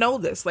all know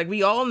this. Like,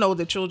 we all know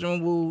that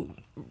children will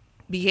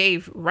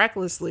behave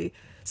recklessly.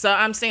 So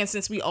I'm saying,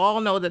 since we all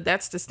know that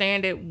that's the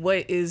standard,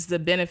 what is the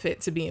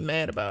benefit to being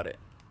mad about it?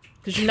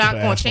 Because you're not Gotta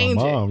going ask to my change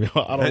it. mom, yo.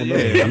 I don't know.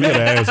 Yeah. You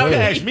gotta ask her. You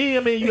ask me. I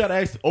mean, you gotta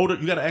ask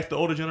the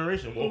older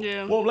generation. Well,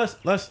 Yeah. well, let's.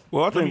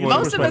 Well, I think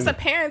Most of us Respect.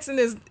 are parents in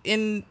this.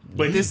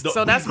 But he's This, the-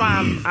 so that's why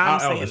I'm our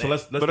saying elder. it. So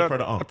let's But defer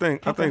to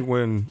I think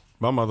when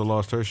my mother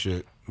lost her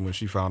shit when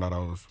she found out I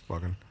was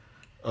fucking,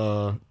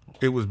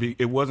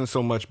 it wasn't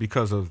so much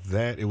because of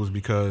that. It was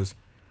because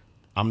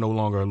I'm no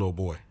longer a little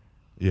boy.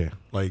 Yeah.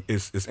 Like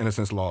it's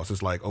innocence lost.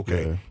 It's like,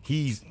 okay,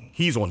 he's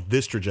on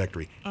this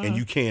trajectory, and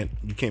you can't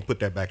put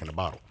that back in the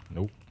bottle.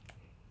 Nope.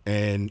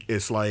 And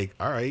it's like,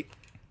 all right,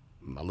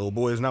 my little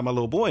boy is not my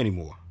little boy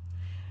anymore.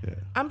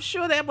 I'm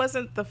sure that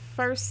wasn't the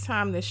first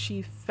time that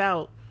she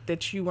felt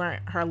that you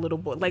weren't her little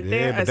boy. Like, Yeah,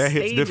 there are but that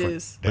hits different.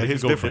 stages. That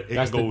hits different. It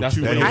That's can the- go that's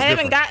two the- ways. I haven't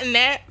different. gotten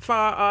that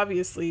far,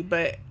 obviously,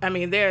 but I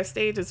mean, there are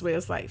stages where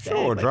it's like, dang,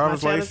 Sure, like, my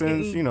driver's child is license,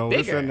 getting you know,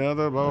 this bigger. and the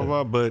other, blah blah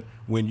blah. But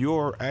when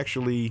you're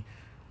actually,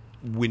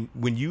 when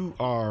you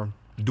are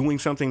doing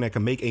something that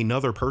can make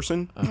another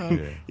person,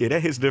 yeah, that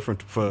hits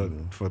different for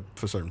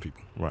certain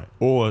people. Right.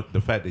 Or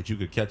the fact that you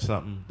could catch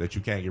something that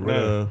you can't get rid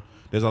Yeah. of.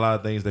 There's a lot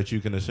of things that you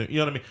can assume. You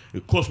know what I mean?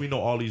 Of course, we know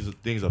all these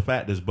things are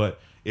factors,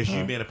 but it's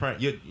you being a parent.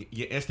 Your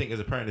instinct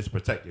as a parent is to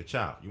protect your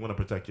child. You want to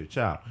protect your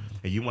child,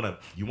 and you want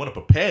to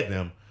prepare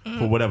them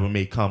for whatever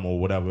may come or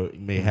whatever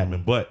may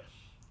happen. But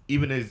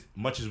even as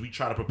much as we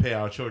try to prepare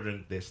our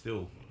children, they're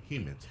still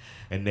humans,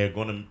 and they're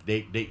gonna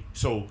they.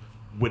 So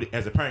with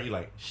as a parent, you're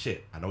like,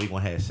 shit. I know he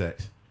gonna have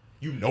sex.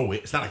 You know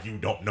it. It's not like you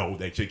don't know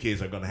that your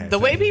kids are gonna have The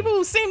sex. way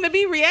people seem to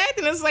be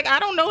reacting is like, I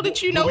don't know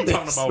that you know we this. we're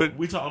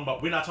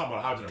not talking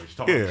about our generation. We're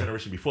talking about Yeah. the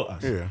generation before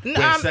us. Yeah. No, When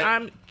I'm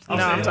sex-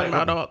 talking saying,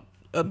 about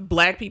all,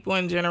 black people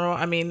in general.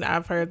 I mean,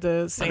 I've heard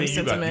the same I mean,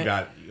 sentiment.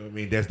 I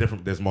mean,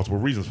 there's multiple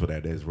reasons for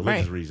that. There's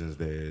religious Right. reasons.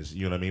 There's,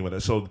 you know what I mean.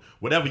 So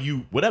whatever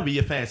you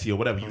fancy or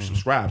whatever you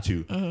subscribe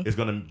to is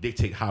going to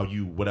dictate how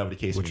you, whatever the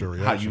case, What may your be,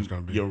 how reaction's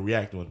gonna be. your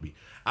reaction would be.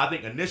 I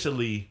think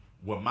initially,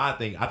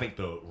 I think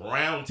the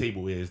round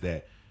table is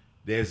that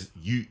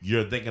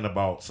you're thinking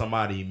about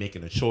somebody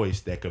making a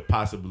choice that could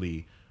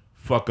possibly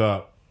fuck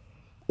up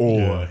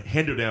or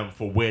hinder them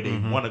for where they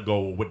want to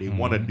go or what they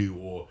want to do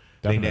or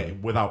Definitely.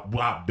 without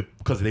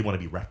because they want to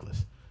be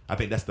reckless. I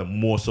think that's the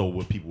more so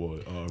what people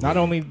are Not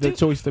only the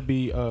choice to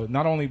be,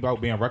 not only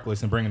about being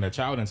reckless and bringing a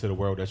child into the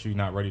world that you're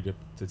not ready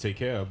to take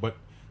care of, but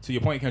to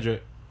your point, Kendra,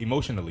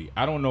 emotionally.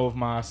 I don't know if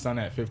my son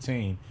at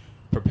 15,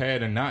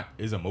 prepared or not,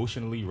 is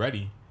emotionally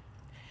ready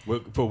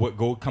for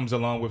what comes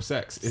along with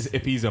sex. Is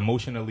if he's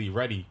emotionally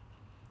ready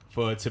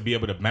to be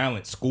able to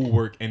balance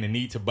schoolwork and the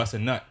need to bust a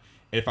nut.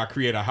 If I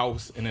create a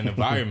house in an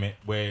environment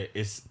where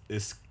it's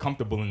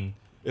comfortable and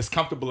it's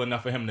comfortable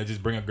enough for him to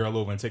just bring a girl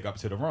over and take up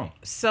to the room.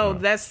 So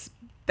that's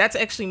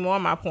actually more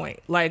my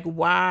point. Like,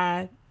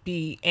 why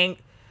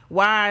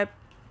why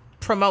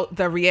promote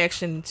the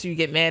reaction to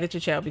get mad at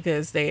your child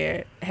because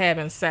they're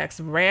having sex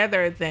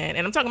rather than,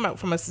 and I'm talking about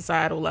from a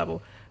societal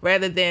level,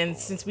 rather than,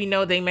 since we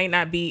know they may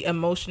not be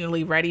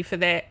emotionally ready for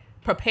that,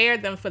 prepare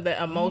them for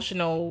the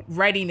emotional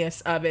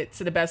readiness of it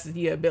to the best of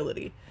your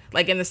ability.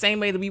 Like, in the same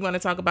way that we want to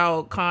talk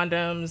about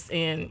condoms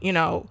and, you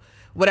know,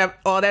 whatever,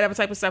 all that other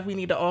type of stuff, we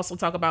need to also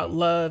talk about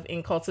love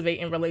and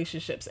cultivating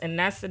relationships. And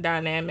that's the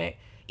dynamic.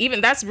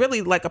 Even that's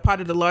really like a part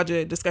of the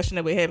larger discussion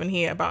that we're having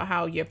here about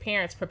how your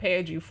parents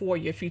prepared you for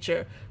your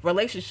future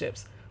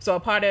relationships. So a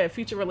part of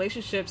future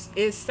relationships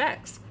is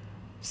sex.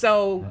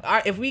 So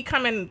if we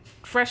come in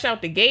fresh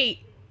out the gate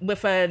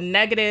with a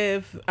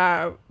negative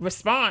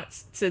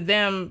response to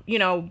them, you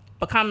know,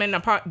 becoming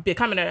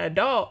an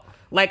adult,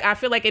 like, I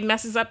feel like it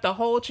messes up the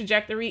whole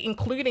trajectory,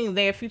 including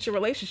their future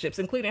relationships,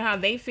 including how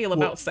they feel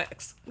about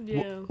sex.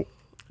 Yeah.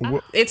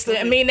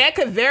 I mean, that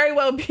could very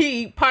well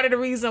be part of the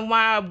reason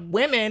why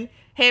women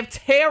have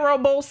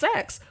terrible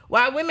sex,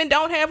 why women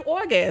don't have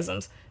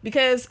orgasms,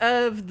 because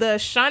of the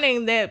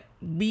shunning that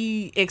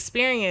we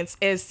experience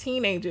as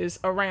teenagers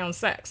around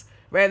sex.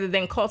 rather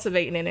than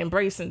cultivating and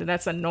embracing that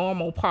that's a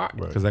normal part.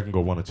 Because that can go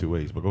one or two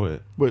ways. But go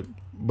ahead.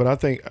 But I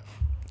think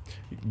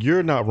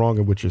you're not wrong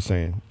in what you're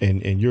saying,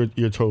 and you're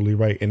totally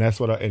right. And that's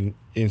what and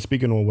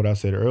speaking on what I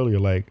said earlier,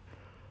 like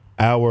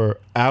our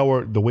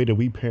the way that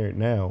we parent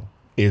now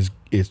is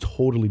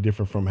totally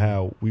different from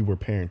how we were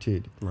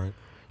parented. Right.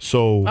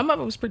 So My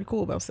mother was pretty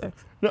cool about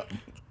sex. no,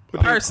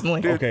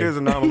 Personally. There's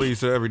anomalies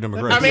to every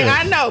demographic. I mean, Yeah.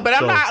 I know, but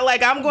I'm So- not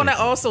like I'm gonna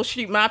also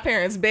shoot my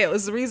parents' bail.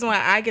 It's the reason why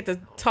I get to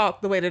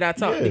talk the way that I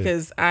talk Yeah.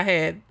 because I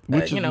had,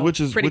 which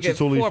is pretty good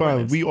totally fine.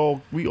 forerunners.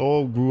 We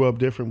all grew up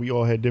different. We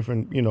all had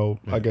different,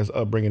 I guess,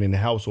 upbringing in the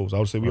households. I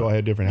would say we all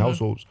had different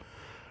households.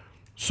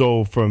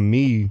 So for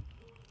me,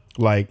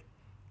 like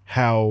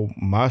how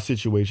my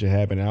situation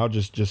happened, and I'll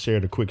just share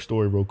the quick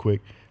story real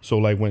quick. So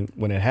like when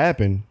it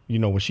happened,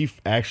 when she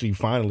actually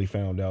finally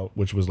found out,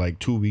 which was like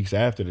 2 weeks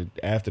after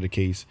the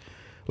case,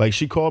 like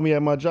she called me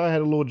at my job. I had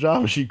a little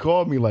job, and she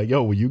called me like,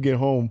 "Yo, when you get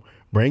home,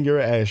 bring your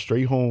ass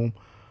straight home.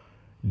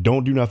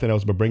 Don't do nothing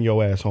else, but bring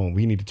your ass home.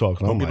 We need to talk."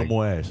 Don't get no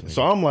more ass.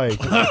 So I'm like,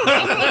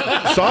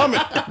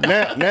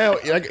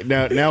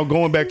 now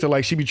going back to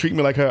like she be treating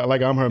me like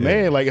I'm her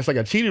man. Like it's like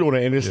I cheated on her,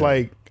 and it's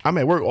like I'm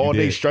at work all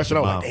You day did. stressing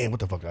out. Mom. Like, damn, what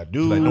the fuck I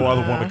do? Like no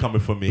other woman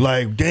coming for me.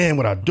 Like, damn,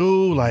 what I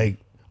do? Like,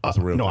 That's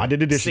a real no, thing. I did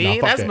the dishes. See, Nah,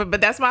 fuck that's that.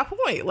 but that's my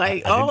point.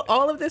 Like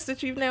all of this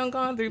that you've now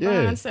gone through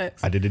behind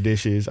sex. I did the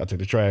dishes. I took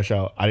the trash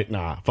out.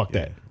 Fuck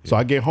that. So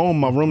I get home,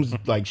 my room's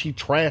like she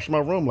trashed my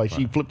room. Like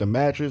she flipped the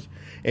mattress,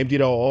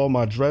 emptied out all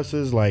my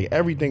dresses, like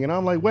everything. And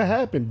I'm like, what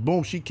happened?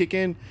 Boom, she kick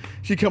in.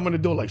 She come in the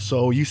door like,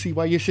 so you see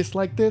why your shit's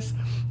like this?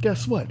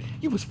 Guess what?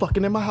 You was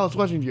fucking in my house,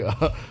 wasn't you?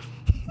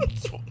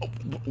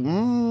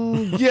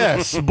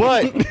 Yes,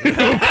 but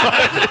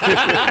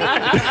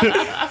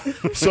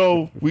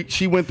so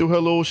she went through her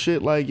little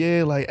shit like,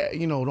 yeah, like,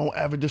 don't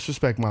ever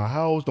disrespect my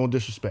house, don't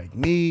disrespect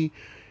me.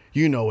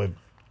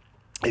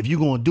 If you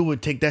gonna do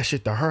it, take that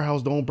shit to her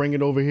house, don't bring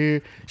it over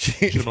here.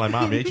 She'd be like,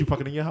 "Mom, ain't you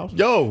fucking in your house?"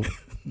 Yo, her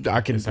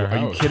are you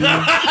house. kidding me?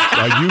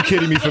 Are you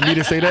kidding me for me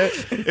to say that?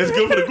 It's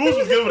good for the goose,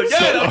 it's good for the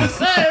gander. I'm just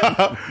saying.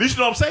 At least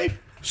you know I'm safe.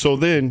 So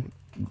then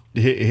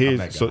that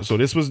guy. so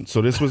this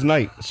was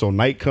night. So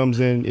night comes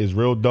in, is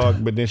real dark,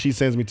 but then she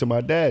sends me to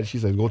my dad. She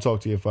says, go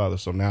talk to your father.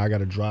 So now I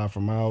gotta drive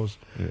from my house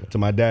to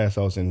my dad's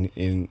house,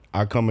 and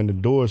I come in the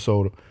door.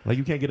 So Like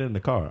you can't get in the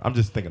car. I'm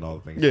just thinking all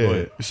the things. Go yeah.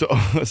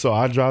 ahead. So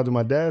I drive to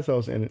my dad's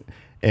house, and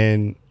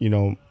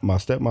my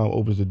stepmom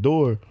opens the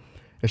door,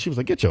 and she was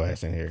like, get your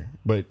ass in here.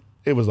 But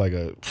it was like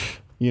a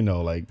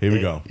like Here we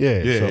go.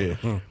 Yeah.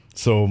 Yeah.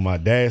 So my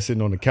dad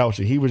sitting on the couch,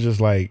 and he was just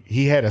like,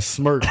 he had a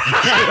smirk.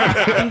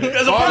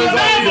 There's a Always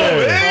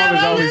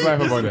man. always laugh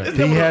about that.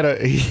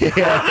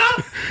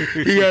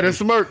 he had a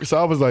smirk. So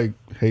I was like,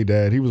 hey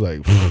dad. He was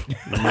like,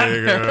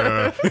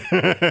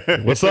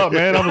 what's up,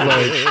 man? I was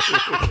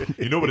like,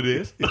 You know what it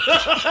is?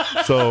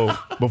 so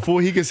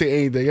before he could say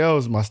anything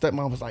else, my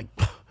stepmom was like,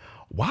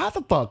 why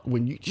the fuck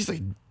she's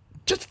like,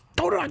 just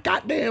throw it on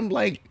goddamn,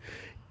 like,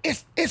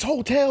 it's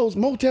hotels,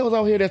 motels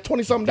out here that's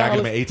 $20-something. I get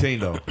him at 18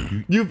 though.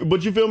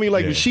 But you feel me?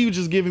 Like Yeah. she was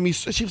just giving me.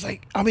 She was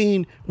like, I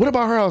mean, what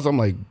about her house? I'm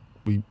like,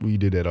 we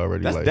did that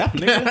already. That's like,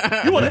 definitely.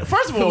 You want to,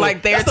 first of all,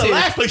 Like there that's the too.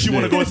 last place you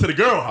want to go into the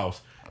girl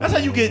house. That's how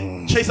you get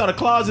chased out of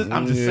closets.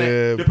 I'm just Yeah.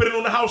 saying. Depending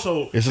on the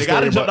household, It's a they got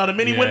to story jump about- out of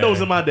many Yeah.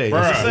 windows in my day.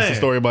 That's Bruh. the It's a saying.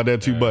 story about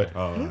that too. But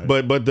alright.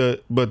 but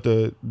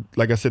the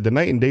like I said, the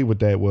night and day with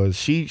that was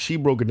she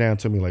broke it down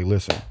to me like,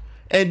 listen,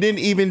 and then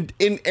even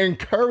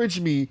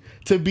encouraged me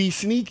to be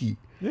sneaky.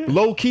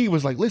 Low key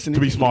was like, listen, To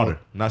be smarter,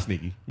 not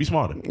sneaky. Be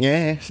smarter.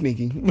 Yeah,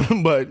 sneaky,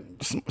 but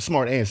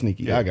smart and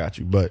sneaky. I got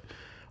you. But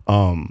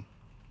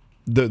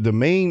the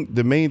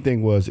main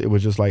thing was, it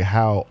was just like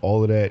how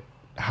all of that,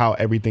 how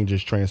everything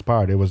just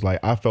transpired. It was like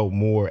I felt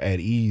more at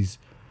ease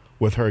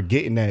with her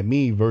getting at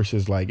me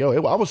versus like, yo,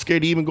 I was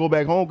scared to even go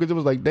back home because it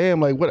was like, damn,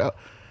 like what?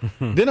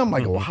 Then I'm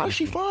like, well, how did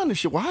she find this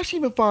shit? Well, how did she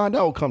even find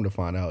out? Come to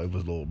find out, it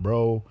was little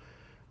bro,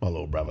 my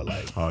little brother.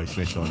 Like, Oh, he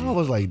snitched on I you.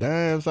 was like,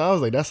 damn. So I was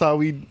like, that's how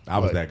we. I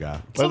was like, that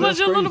guy. So that's was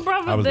your little crazy.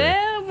 I brother was there.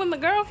 there when the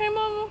girl came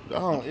over?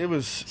 Oh, it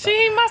was.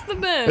 She must have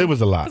been. It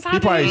was a lot. 'Cause how He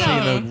did probably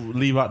know? seen her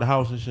leave out the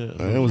house and shit.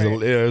 It was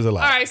a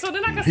lot. All right, so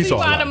then I can He see saw a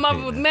why lot. the mother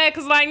was mad,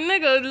 cause like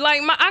nigga,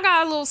 like I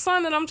got a little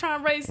son that I'm trying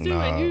to raise too,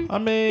 Nah. and you, I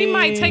mean, he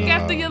might take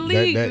after your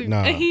lead,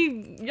 nah. and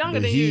he younger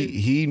than you.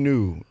 He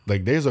knew,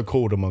 like, there's a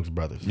code amongst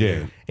brothers.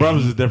 Yeah,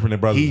 brothers is different than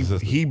brothers He and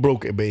sisters. he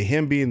broke it, but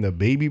him being the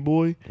baby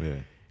boy, Yeah.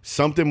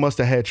 something must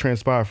have had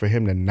transpired for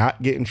him to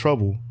not get in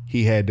trouble.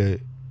 He had to.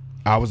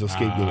 I was a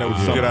scapegoat. That was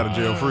Something. get out of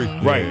jail free.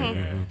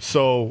 Right.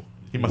 So.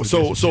 He must have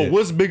So did some shit.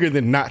 what's bigger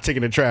than not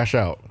taking the trash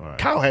out? Right.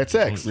 Kyle had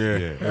sex.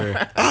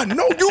 Yeah. I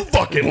know you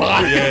fucking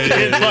lying.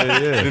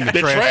 Then the,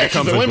 trash trash is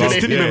becomes a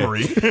eliminated. distant Yeah.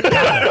 memory.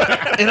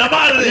 And I'm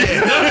out of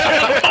there.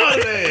 I'm out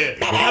of there.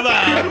 I'm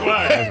out.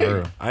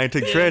 Right. I ain't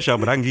take trash out,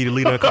 but I can give you the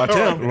leader of the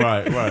cartel.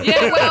 Right.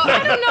 Yeah, well,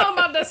 I don't know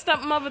about that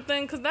stepmother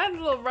thing, cause that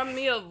little run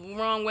me up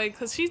wrong way,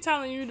 cause she's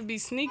telling you to be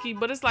sneaky,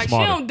 but it's like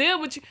Smarter. she don't deal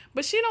with you,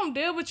 but she don't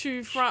deal with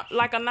you from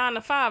like a 9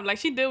 to 5, like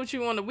she deal with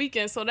you on the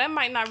weekend, so that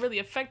might not really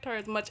affect her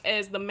as much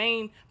as the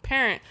main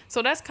parent.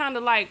 So that's kind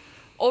of like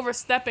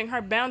overstepping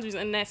her boundaries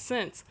in that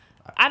sense.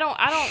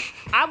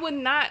 I would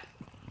not.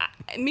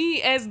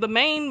 Me as the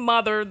main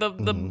mother, the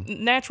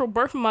natural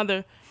birth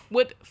mother,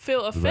 would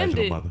feel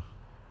offended. mother.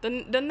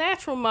 The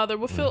natural mother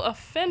would feel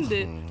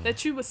offended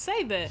that you would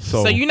say that.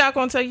 So you're not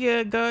gonna tell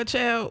your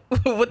godchild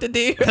what to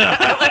do?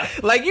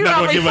 like you Not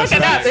gonna already give us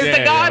fucking up. advice. It's Yeah,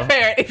 the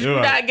godparent if You're you're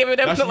right. not giving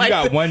them You like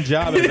got the, one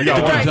job. You got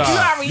got one right, job. you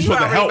already, You're you supposed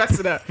to already help. messed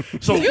it up.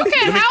 So You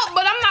can help,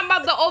 but I'm not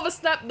about to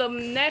overstep the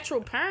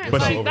natural parent.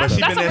 But Like, she, that's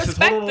she been a there since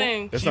respect hold on.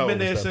 thing. She's not been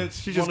there overstepping.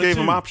 since She just 1 or gave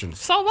 2. him options.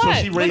 So what?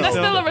 she But raised that's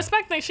them. still a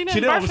respect thing. She She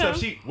didn't didn't birth him.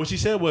 overstep. What she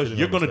said was,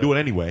 you're going to do it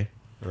anyway.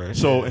 Right.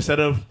 So instead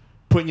of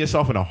putting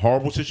yourself in a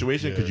horrible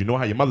situation because you know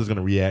how your mother's going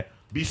to react,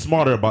 be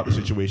smarter about the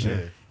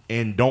situation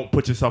and don't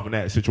put yourself in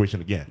that situation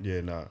again.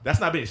 Yeah, nah. That's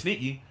not being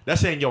sneaky. That's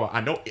saying, yo,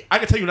 I know I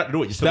can tell you not to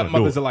do it. You're still gonna do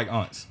Stepmothers it. are like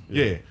aunts.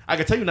 Yeah, I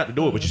can tell you not to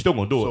do it, but you're still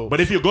gonna do So- it.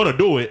 But if you're gonna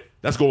do it,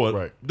 let's go.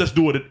 Right. Let's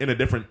do it in a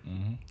different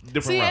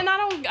See, route. and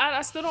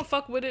I still don't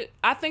fuck with it.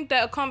 I think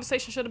that a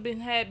conversation should have been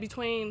had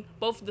between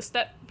both the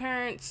step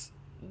parents,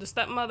 the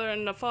stepmother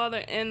and the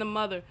father and the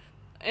mother,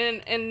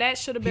 and that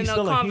should have been He's a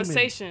still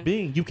conversation. human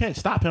being. You can't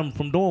stop him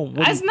from doing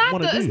what It's he not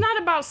wanna it's do. not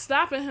about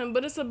stopping him,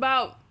 but it's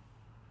about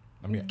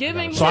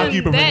giving So how do you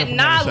him prevent that him from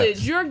having knowledge.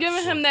 sex? You're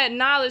giving him that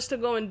knowledge to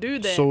go and do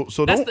that.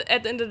 So that's don't-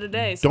 at the end of the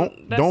day. So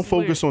Don't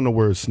focus on the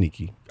word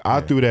sneaky.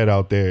 I threw that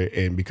out there,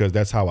 and because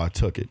that's how I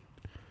took it.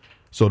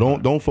 So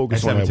don't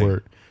focus At on that 17.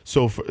 word.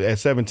 So at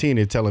 17,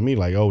 they're telling me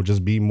like, oh,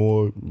 just be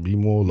more low key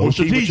with your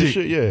strategic.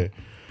 shit. Yeah.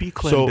 Be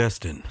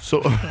clandestine.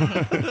 So,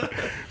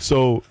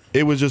 so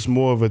it was just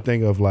more of a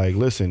thing of like,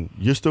 listen,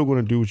 you're still going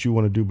to do what you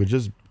want to do, but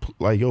just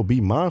like, yo,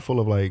 be mindful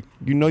of like,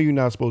 you're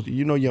not supposed to,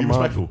 your Be mom.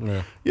 respectful.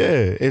 Yeah,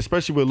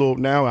 especially with little.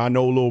 Now I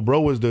know little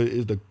bro is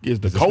the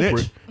culprit.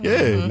 snitch.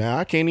 Yeah, now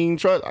I can't even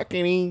trust. I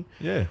can't even.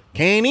 Yeah.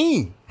 Can't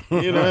even.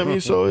 You know what I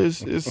mean? So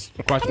it's.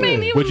 I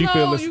mean, even Would you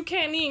feel though this? you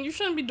can't eat, you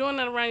shouldn't be doing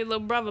that around your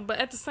little brother. But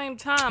at the same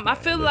time, I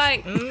feel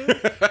like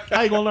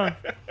How you gonna learn?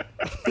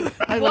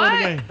 How you gonna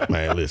learn the game?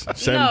 Man, listen,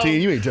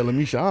 17, you ain't telling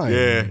me shit. I am Yeah,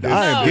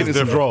 I am No. getting it's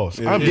some different. draws.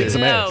 Yeah, I'm getting some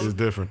no. ass. It's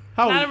different.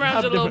 How, not around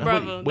how your little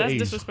different- brother. what That's age?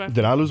 disrespectful.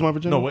 Did I lose my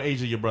virginity? No, what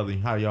age is your brother?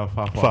 How y'all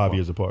 5 5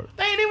 years apart.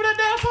 They ain't even that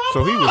damn far.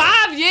 So he was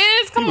 5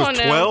 years? Come he on was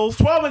now. 12.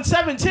 12 and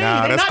 17.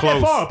 Nah, they that's not close.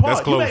 that far apart.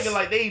 That's close. You acting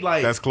like they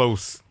like That's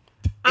close.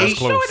 I'm That's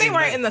sure close. they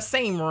weren't in the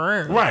same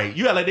room. right.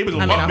 You act like they was a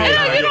I mean, one I man.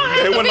 hope- You don't have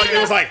It to wasn't be like in it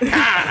was the- like Like,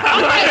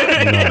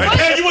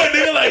 yeah, you wasn't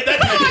nigga like that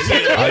type of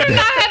shit. You do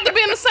not have to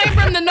be in the same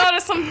room to know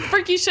there's some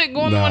freaky shit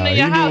going Nah, on in he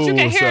your knew house. You what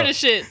can was hear up. the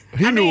shit.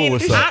 He knew what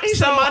was up. He's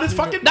about his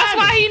fucking That's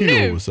why he He knew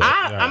what knew. was up.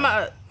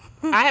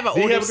 I have an Did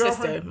he older have a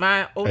sister. girlfriend?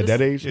 My oldest At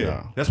that age?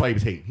 Yeah. That's why he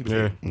was hating. He was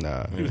Yeah. hating.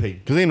 Nah. He was hating.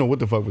 Because they didn't know what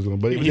the fuck was going on.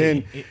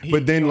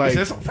 But then, He like,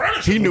 said some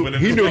furniture he knew, moving in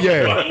he this knew,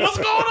 motherfucker. yeah. What's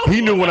going on?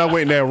 He knew when I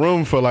went in that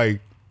room for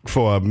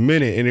a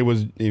minute, and it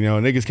was,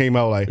 niggas came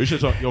out like You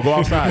should talk. Yo, go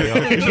outside. Yo.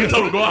 You should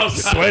tell him to go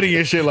outside. sweaty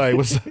and shit. Like,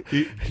 what's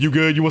you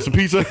good? You want some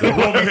pizza? Go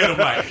over hit him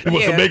like. You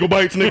want some Yeah. bagel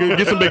bites, nigga?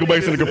 Get some bagel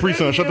bites in the Capri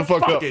Sun. Shut the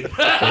fuck up. it.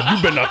 Like,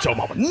 you better not tell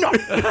mama. No.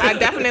 I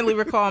definitely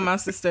recall my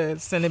sister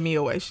sending me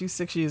away. She's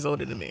 6 years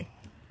older than me.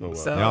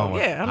 So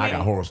yeah, I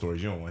got horror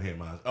stories. You don't want to hear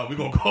mine. Oh, we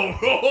gonna go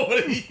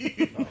over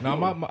these.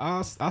 No,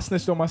 I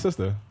snitched on my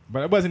sister,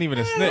 but it wasn't even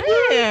a snitch.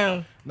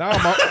 yeah. Nah,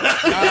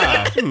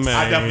 I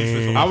definitely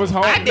switched on I was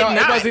home. I did No, it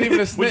not. wasn't even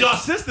a With snitch. y'all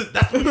sisters,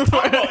 that's what we're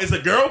talking about. It's a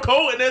girl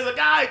code and there's a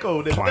guy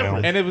code. There's a Clown.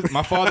 difference. And it was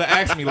my father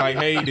asked me like,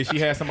 "Hey, did she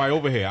have somebody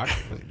over here?" I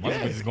was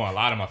just going to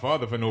lie to my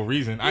father for no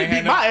reason. I ain't Beat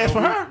had my ass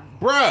for her.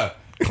 bruh.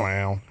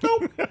 Clown.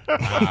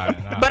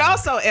 Nah. But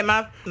also in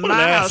my an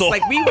house, asshole.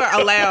 like we were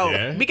allowed.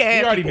 Yeah. We could You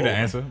have already people. knew the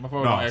answer. My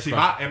father don't No, ask see,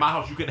 questions. in my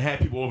house, you couldn't have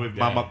people over.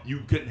 Yeah. You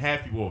couldn't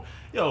have people over.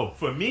 Yo,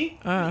 for me,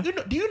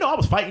 do you know I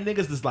was fighting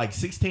niggas that's like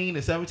 16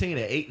 and 17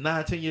 and 8,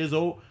 9, 10 years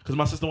old because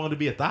my sister wanted to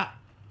be a thot?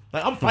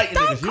 Like, I'm fighting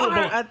Don't niggas. You call don't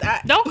her know. a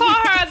thot. Don't call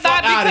her a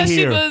thot outta because she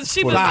here.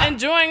 was Thot.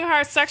 enjoying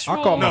her sexual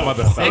I call my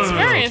mother a thot.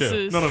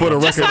 experiences. No, For the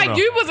Just record, like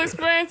you was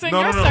experiencing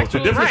No, your no, no. The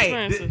sexual difference.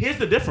 experiences. Here's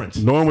the difference.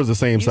 Norm was the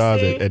same size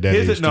see? at that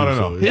Here's age. the, no, too,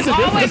 no, no. so Here's the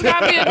Always difference.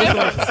 gotta be a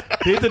difference.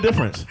 Here's the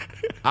difference.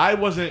 I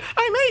wasn't.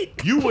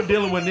 You were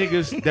dealing with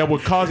niggas that were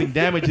causing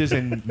damages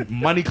and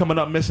money coming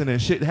up missing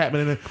and shit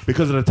happening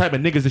because of the type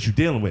of niggas that you're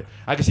dealing with.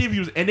 I can see if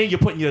you was, and then you're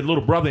putting your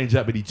little brother in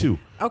jeopardy too.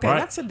 Okay, right?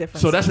 that's a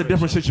different So that's a situation.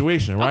 different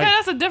situation, right? Okay,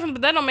 that's a difference,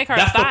 but that don't make her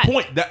That's a thot. the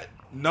point.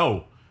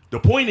 The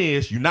point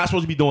is you're not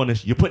supposed to be doing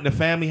this. You're putting the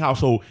family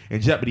household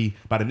in jeopardy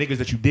by the niggas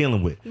that you're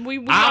dealing with. We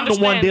I'm the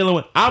one understand. dealing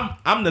with.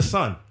 I'm the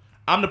son.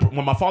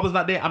 When my father's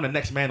not there, I'm the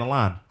next man in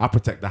line. I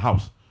protect the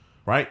house,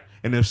 right?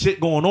 And if shit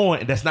going on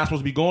and that's not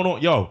supposed to be going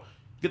on, yo,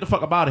 get the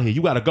fuck up out of here.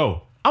 You gotta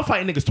go. I'm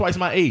fighting niggas twice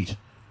my age.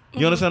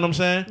 You understand what I'm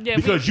saying? Yeah,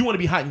 because you want to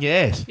be hot in your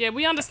ass. Yeah,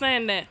 we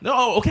understand that.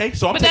 No, okay.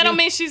 So I'm But that taking, don't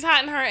mean she's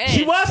hot in her ass.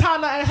 she was hot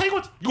in her ass. How you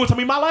gonna tell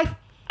me my life?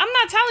 I'm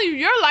not telling you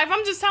your life.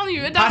 I'm just telling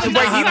you it How doesn't she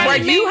not hot in her Were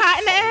ass? you hot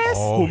in the ass?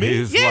 All me?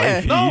 his Yeah.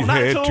 life, he No, not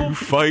had till- to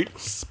fight.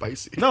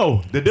 Spicy.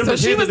 No, the So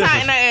difference. she here's was the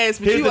hot in difference. the ass,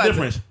 but Here's you the wasn't.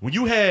 difference. When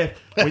you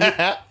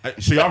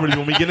so y'all really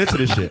want me to get into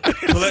this shit.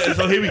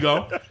 So here we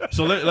go.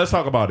 So let's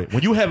talk about it.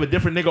 When you have a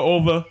different nigga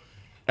over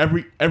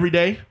every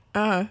day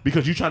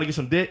because you trying to get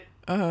some dick,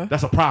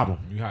 that's a problem.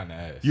 You hot in the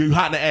ass. You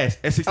hot in the ass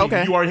at 16.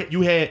 Okay.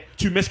 You had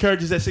 2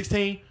 miscarriages at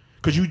 16.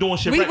 because you doing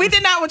shit. We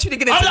did not want you to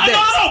get into this.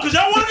 No, because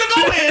y'all wanted to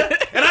go here,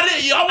 and I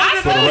didn't. Y'all wanted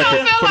to For go the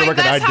here. record, feel like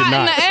that's hot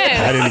in the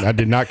ass. I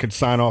did not could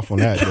sign off on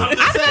that. though. I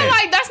feel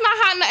like that's not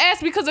hot in the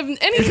ass because if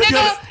any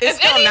nigga, it's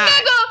still not.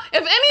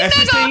 if any At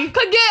 16? nigga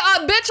could get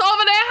a bitch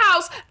over their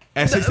house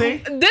At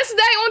 16? this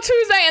day on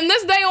Tuesday and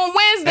this day on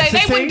Wednesday, At they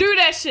 16? would do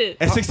that shit.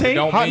 At 16?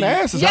 Don't Hot in the mean-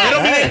 ass is Yeah. hot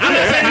in the ass. I'm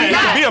not saying You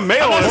can be a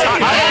male and it's hot.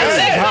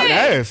 Yeah. Hot in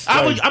the ass.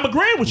 Like, I'm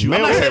agreeing with you.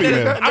 I'm male not or saying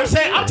female? that. I'm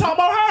saying I'm talking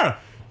about her.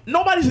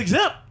 Nobody's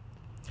exempt.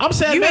 I'm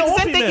saying You male or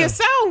exempted female.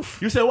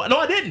 yourself. You said what? No,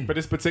 I didn't. For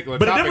this particular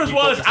But the topic, difference we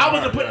was focused I on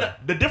wasn't her, putting yeah.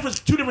 the difference.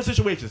 Two different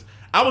situations.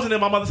 I wasn't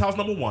in my mother's house.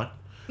 Number one.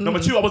 Number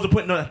two, I wasn't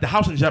putting the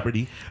house in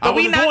jeopardy. I But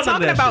we're wasn't not doing none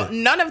talking of that about shit.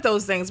 none of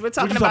those things. We're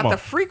talking you about talking the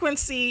about?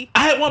 frequency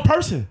I had one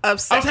person. of I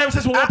was sex. having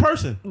sex with one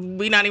person.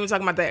 We're not even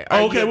talking about that.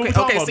 Oh, okay, what we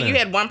talking okay, about so then? you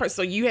had one person.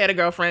 So you had a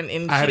girlfriend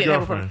and I had she a didn't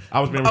girlfriend. have a I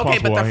was being Okay,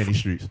 responsible but out the here in these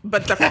streets.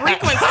 But the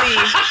frequency,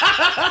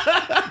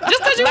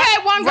 Just because you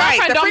had one right?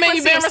 girlfriend The don't mean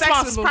you frequency being of sex is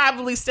responsible.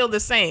 probably still the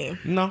same.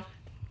 No,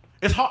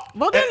 it's hard.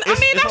 Well, then, I mean,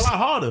 it's that's- a lot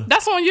harder.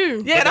 That's on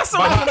you. Yeah, that's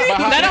But what hot- I but mean.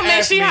 hot That in don't the mean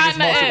ass she means hot it's in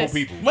the multiple ass.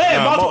 people.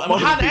 Man, multiple multiple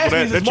hot ass people,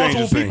 means that it's multiple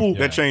changes things. people.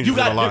 That changes You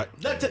got it a lot.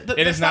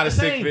 And it's not a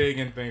stick fig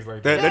and things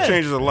like that. That Yeah.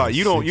 changes a lot.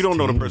 You don't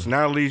know the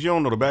personalities. You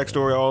don't know the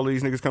backstory of all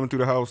these niggas coming through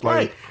the house. Like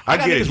Right. I I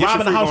got get it. niggas Get your robbing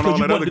the freak house on 'cause all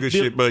you that want other good to-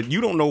 shit, but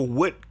you don't know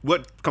what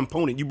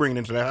component you bringing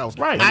into that house.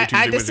 Right. Monday, I Tuesday,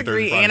 Wednesday,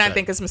 disagree, Thursday, and I Friday,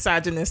 think it's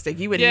misogynistic.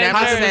 You would Yeah, never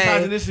it's very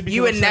misogynistic say because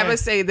you would I'm never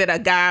saying- say that a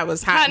guy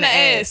was hot in the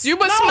ass. You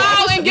would No, smile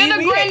listen, and get a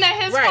we- grin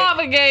that his right.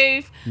 father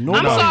gave.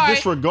 Nobody's I'm sorry.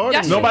 disregarding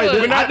Yes, that. you Nobody.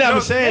 would. I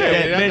never said yeah,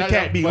 that yeah, men that-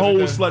 can't be that whole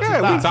wasn't sluts. Yeah,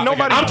 and thoughts.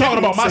 nobody- I'm talking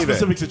about my say that.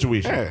 specific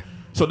situation. Yeah.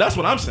 So that's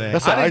what I'm saying.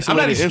 That's an I'm not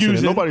isolated incident.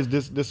 excusing. Nobody's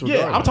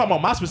disregarding. Yeah, I'm talking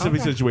about my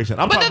specific situation.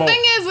 I'm But talking the about.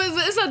 thing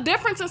is it's a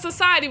difference in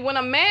society. When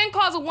a man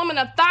calls a woman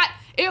a thought,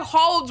 it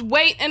holds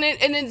weight and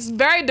it's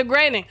very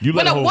degrading. You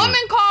let When it a hold woman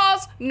weight.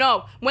 calls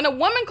when a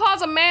woman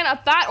calls a man a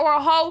thought or a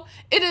hoe,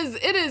 it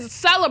is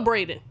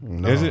celebrated.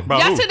 Is it? By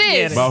Yes, who? it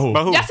is. By who?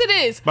 By who? Yes, it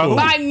is. By who?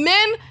 By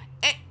men.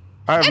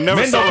 I have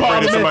never Men don't call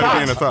celebrated them somebody thoughts.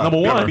 being a thought. Number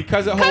one, Never.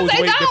 Because it Because holds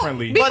they weight don't.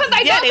 differently. Because But,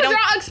 they yeah, don't. they Because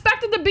don't- y'all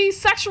expected to be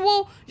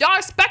sexual. Y'all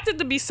expected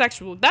to be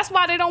sexual. That's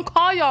why they don't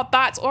call y'all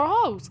thoughts or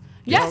hoes.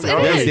 Yes,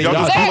 y'all- it is. y'all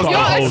just Y'all- call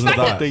y'all us hoes and expected-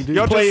 thoughts. They do.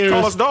 Y'all just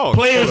call us dogs.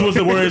 Players was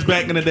the words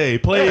back in the day.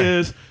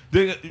 Players.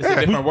 It's a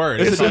different word.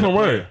 It's a different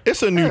word.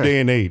 It's a new day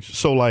and age.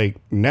 So like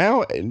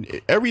now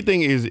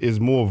everything is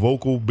more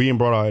vocal, being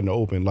brought out in the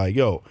open. Like,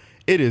 yo,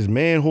 it is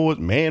man whores.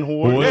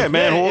 Yeah,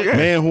 man whore, yeah.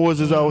 Man whores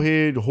is out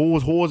here.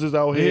 Whores is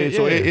out here. Yeah,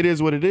 So yeah. it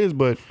is what it is.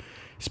 But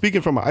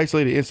speaking from an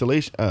isolated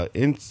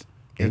incident.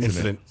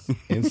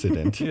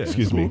 Yeah,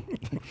 Excuse me.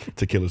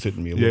 Tequila's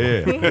hitting me a Yeah,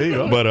 little. yeah. There you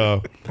go. But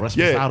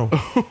Respicato.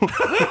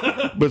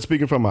 but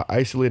speaking from an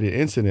isolated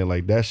incident,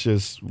 like that's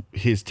just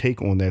his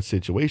take on that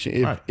situation.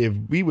 If Right. if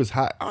we was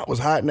hot, I was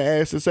hot in the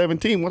ass at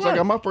 17. Once I Right.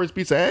 got my first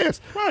piece of ass,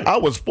 Right. I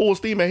was full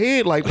steam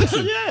ahead. Like,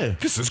 listen, Yeah.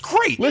 This is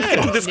great. Listen.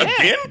 Let's do this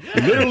again.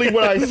 literally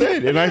what I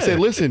said. And I said,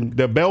 listen,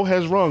 the bell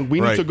has rung. We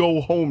need Right. to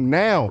go home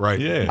now. Right.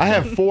 Yeah. I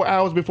have 4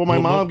 hours before my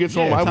Well, mom gets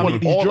yeah, home. I time to want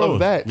get these all drugs. of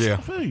that. Yeah.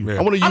 feel you. Yeah.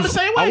 I want to I'm use. the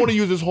same I way. want to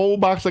use this whole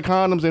box of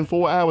condoms in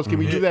 4 hours. Can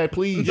we do that,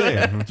 please?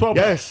 Yeah. 12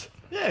 Yes.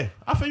 Yeah,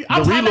 I feel you. The I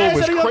was hot in reload ass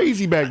was at a young-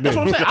 crazy back That's then.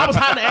 what I'm saying. I was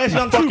hot in the ass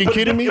young too. Fucking but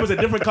kidding me? It was a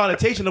different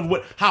connotation of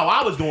how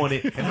I was doing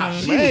it and how she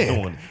was Man.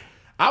 doing it.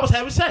 I was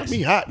having sex.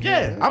 Me hot,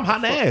 Yeah, man. I'm hot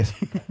in the ass.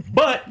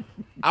 But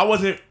I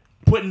wasn't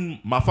putting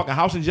my fucking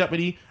house in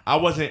jeopardy. I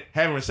wasn't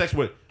having sex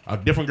with a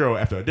different girl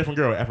after a different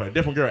girl after a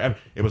different girl.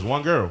 It was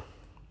one girl.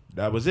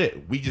 That was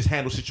it. We just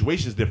handle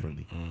situations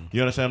differently.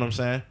 You understand what I'm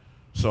saying?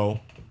 So,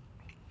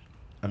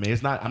 I mean,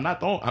 it's not. I'm not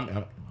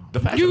throwing. The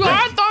facts. You are are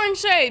facts. throwing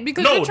shade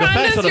because No, you're the trying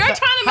facts to are the you're fa-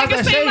 trying to how's make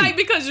it that seem shade? like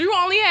because you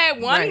only had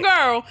one Right.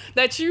 girl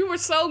that you were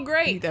so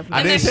great definitely- I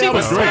and didn't that say she I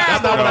was was great.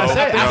 That's not what I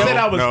said. I said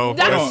I was. No.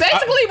 That's No.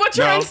 basically what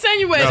you're No.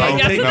 insinuating. No.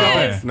 Yes, it No.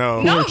 is.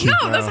 No. no, Did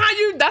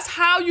you- That's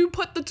how you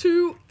put the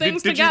two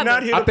things Did together. you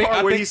not hear I the think- part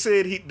I where think- he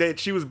said that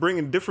she was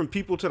bringing different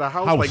people to the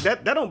house? House. Like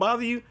that don't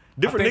bother you?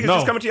 Different I think- niggas no.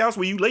 just coming to your house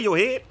where you lay your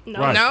head? No.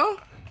 Right. No.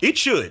 It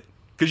should.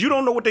 Because you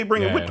don't know what they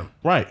bringing Yeah. with them.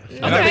 Right.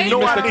 And I Okay. think you No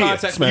missed the idea.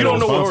 context. You don't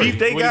know what Story. beef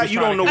they What he got. was You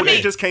trying don't know to what get they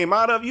at. just came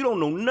out of. You don't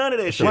know none of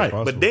that shit. Right.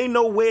 But they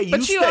know where you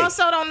But you stay.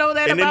 also don't know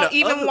that And then about the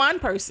even other- one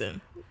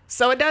person.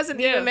 So it doesn't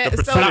Yeah. even the matter.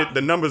 So percentage,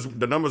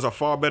 the numbers are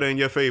far better in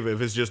your favor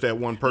if it's just that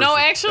one person. No,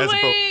 as opposed-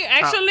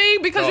 actually,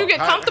 because you get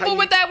how comfortable you-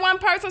 with that one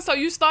person, so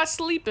you start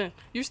sleeping.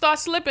 You start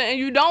slipping, and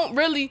you don't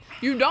really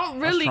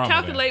trauma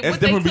calculate It's what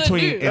they different could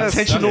between do.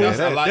 intentional. That's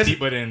a lot that's-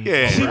 deeper than.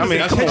 Yeah, I mean,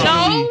 come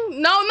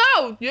on.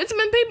 No. It's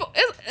been people.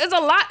 It's a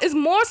lot. It's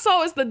more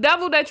so. It's the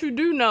devil that you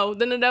do know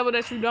than the devil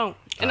that you don't.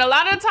 And a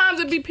lot of the times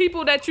it be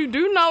people that you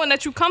do know and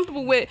that you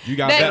comfortable with You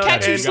got that that catch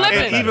better. you You got that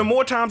slipping. better. even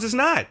more times it's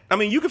not. I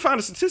mean, you can find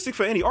a statistic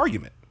for any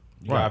argument.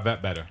 You gotta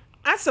vet better.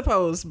 I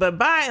suppose, but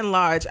by and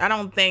large, I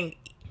don't think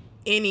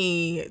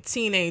any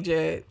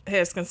teenager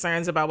has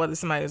concerns about whether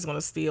somebody is going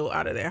to steal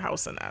out of their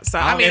house or not. So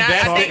I mean, and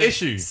that's I think the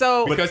issue.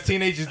 So because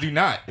teenagers do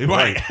not.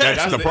 Right.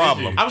 That's the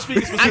problem. I'm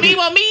speaking I specific. mean,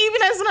 well, me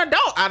even as an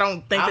adult, I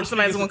don't think I'm that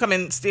somebody's speaking- going to come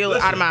and steal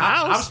Listen, out of my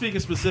I'm house. speaking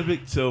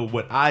specific to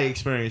what I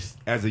experienced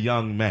as a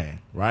young man,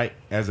 right?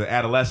 As an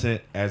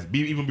adolescent,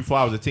 even before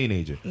I was a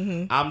teenager.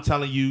 Mm-hmm. I'm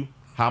telling you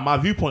how my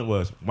viewpoint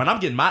was. When I'm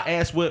getting my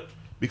ass whipped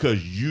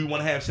because you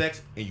want to have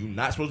sex and you're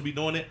not supposed to be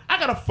doing it, I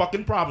got a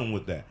fucking problem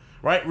with that,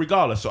 right?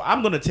 Regardless. So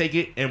I'm going to take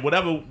it in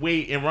whatever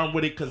way and run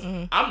with it because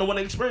I'm the one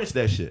that experienced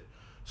that shit.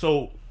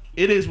 So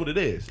it is what it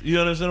is. You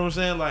understand what I'm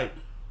saying? Like,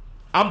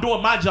 I'm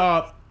doing my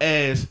job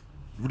as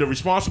the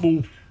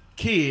responsible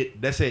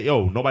kid that said,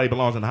 yo, nobody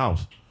belongs in the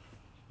house.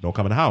 Don't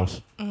come in the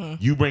house.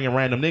 You bringing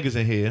random niggas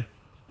in here.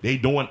 They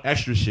doing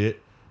extra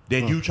shit.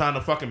 Then you trying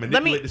to fucking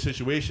manipulate the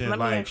situation. Let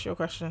like, me ask you a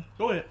question.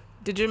 Go ahead.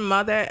 Did your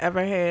mother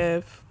ever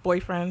have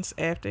boyfriends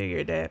after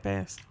your dad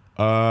passed?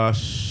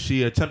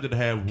 She attempted to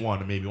have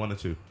one, maybe one or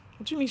two.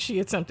 What you mean she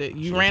attempted?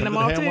 You She ran them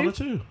off attempted to have one or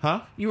too? two,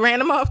 huh? You ran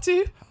them off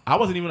too? I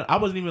wasn't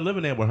even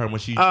living there with her when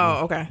she.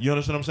 Oh, okay. You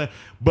understand what I'm saying?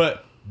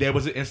 But there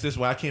was an instance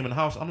where I came in the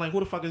house. I'm like, who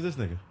the fuck is this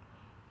nigga?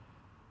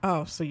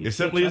 Oh, so you. As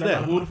simply as tried to that.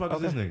 run Who them the fuck off.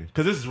 is this Okay. nigga?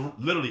 Because this is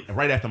literally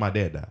right after my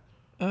dad died.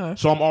 Uh-huh.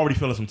 So I'm already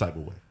feeling some type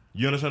of way.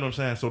 You understand what I'm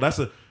saying? So that's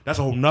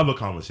a whole nother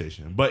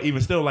conversation. But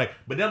even still, like,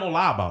 but they don't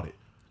lie about it.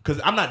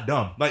 Because I'm not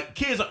dumb. Like,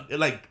 kids,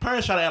 like,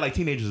 parents try to act like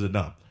teenagers are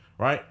dumb,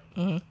 right?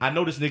 I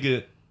know this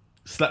nigga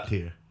slept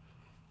here.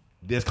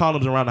 There's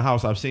condoms around the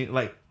house. I've seen,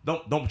 like,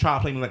 don't try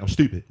to play me like I'm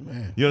stupid.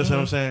 You understand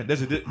what I'm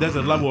saying? There's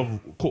a level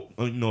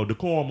of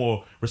decorum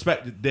or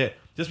respect that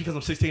just because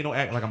I'm 16, don't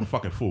act like I'm a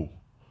fucking fool.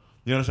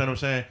 You understand what I'm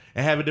saying?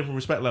 And have a different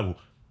respect level.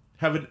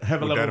 Have a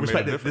level that of have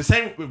respect. made a The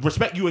same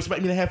respect you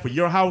expect me to have for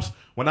your house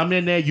when I'm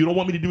in there. You don't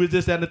want me to do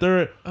this, that, and the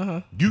third.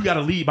 You got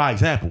to lead by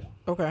example.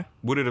 Okay.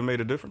 Would it have made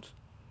a difference?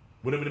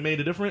 Would it have made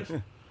a difference?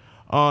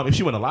 If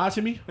she wouldn't have lied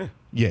to me,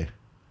 yeah.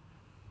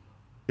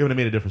 It would have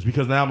made a difference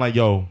because now I'm like,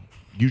 yo,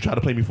 you try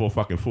to play me for a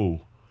fucking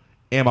fool,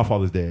 and my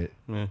father's dead,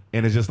 and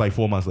it's just like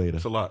 4 months later.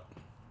 It's a lot.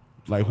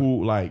 Like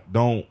who? Like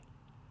don't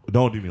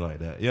do me like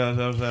that. You know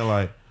what I'm saying?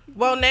 Like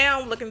Well,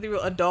 now looking through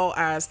adult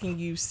eyes, can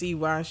you see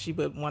why she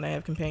would want to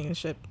have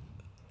companionship?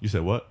 you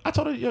said what? I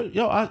told her,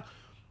 yo,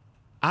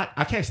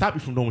 I can't stop you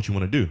from doing what you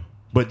want to do,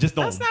 but just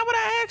don't. That's not what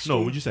I asked you.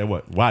 No, would you say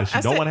what? Why she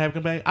I don't said- want to have a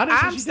companion? I didn't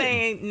say I'm she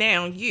saying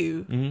now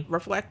you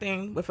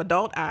reflecting with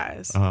adult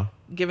eyes, Uh-huh.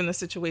 given the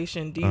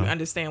situation, do you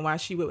understand why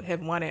she would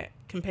have wanted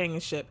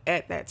companionship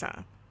at that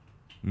time?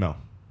 didn't. No,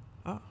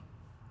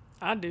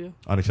 I do.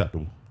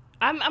 unacceptable.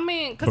 I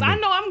mean, because For I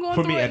me. know I'm going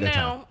For through me it at that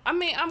now. time. I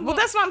mean, I'm Well, going,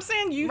 that's what I'm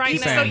saying. You Right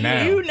so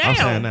now. you now. I'm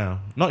saying now.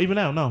 No, even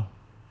now, no.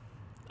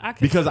 I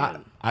can Because see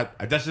I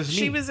it. that's just me.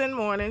 She was in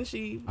mourning.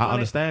 She I wanted-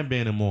 understand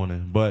being in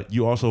mourning, but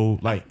you also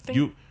like think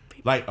you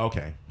like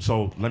okay.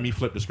 So let me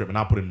flip the script and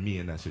I'll put me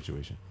in that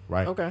situation,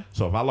 right? Okay.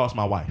 So if I lost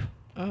my wife,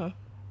 Uh-huh.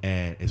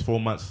 and it's 4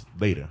 months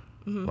later,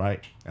 Mm-hmm.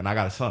 right, and I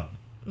got a son,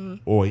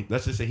 or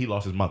let's just say he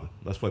lost his mother.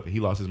 Let's flip it. He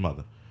lost his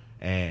mother,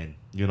 and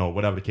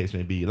whatever the case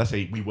may be. Let's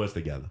say we was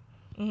together.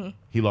 Mm-hmm.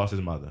 He lost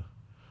his mother.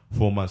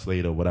 4 months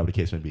later, whatever the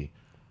case may be.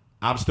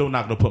 I'm still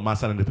not gonna put my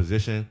son in the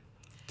position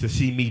to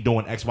see me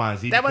doing X, Y, and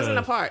Z. That wasn't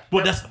the because- part.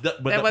 Well,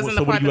 That- but that wasn't so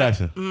the what part. are you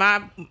that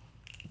asking?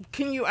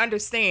 Can you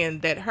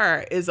understand that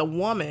her as a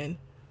woman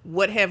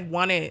would have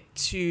wanted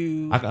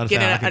to I can understand.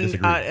 get I can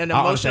disagree. an I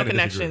emotional understand and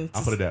disagree. connection?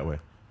 I'll put it that way.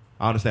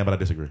 I understand, but I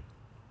disagree.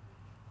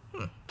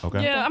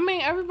 Okay. Yeah, I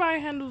mean, everybody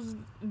handles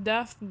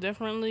death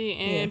differently,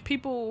 and Yeah.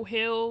 people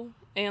heal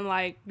and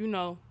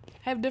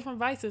have different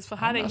vices for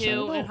how I'm they not saying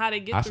heal no. and how they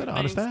get I through said I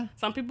things. understand.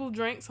 Some people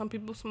drink, some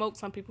people smoke,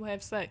 some people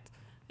have sex.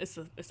 It's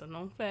a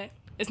known fact.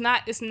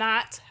 It's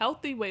not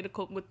healthy way to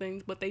cope with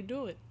things, but they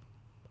do it.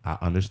 I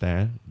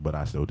understand, but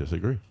I still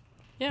disagree.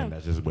 Yeah, And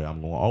that's just where I'm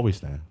going to always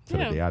stand till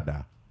Yeah. the day I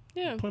die.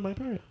 yeah. Point blank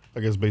period. I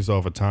guess based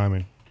off of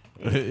timing.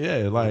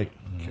 Yeah, like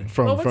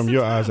From Well, what's from the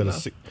your time, eyes at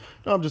though?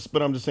 no, I'm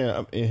just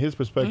saying in his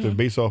perspective,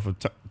 based off of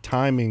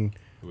timing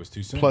It was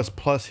too soon.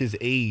 plus his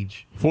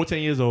age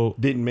 14 years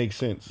old. didn't make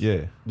sense.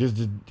 Yeah.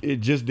 It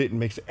just didn't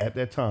make sense at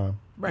that time.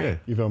 Right. Yeah.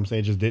 You feel what I'm saying?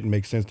 It just didn't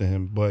make sense to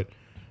him. But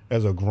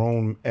as a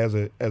grown as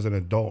an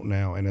adult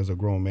now and as a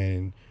grown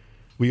man,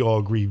 we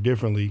all grieve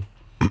differently.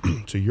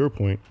 To your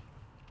point,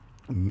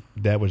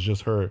 that was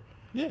just her.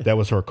 Yeah. That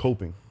was her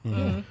coping.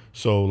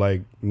 So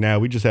like now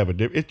we just have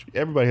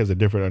everybody has a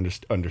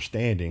different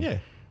understanding. Yeah.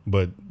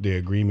 But the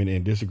agreement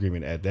and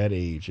disagreement at that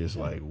age is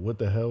like, what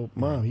the hell,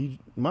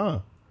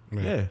 mom?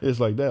 Yeah. It's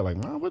like that. Like,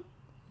 mom, what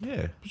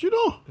Yeah. you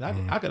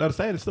doing? I can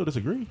understand and still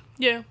disagree.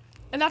 Yeah.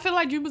 And I feel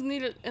like you was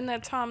needed in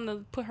that time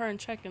to put her in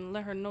check and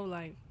let her know,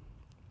 like,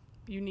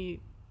 you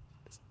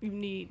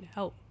need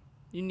help.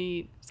 You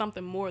need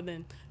something more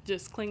than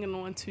just clinging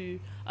on to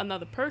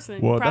another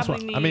person. Well, you that's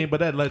probably what need, I mean, but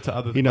that led to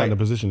other He's not like, in a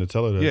position to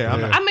tell her that. Yeah, I'm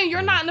not- I mean,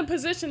 you're not in a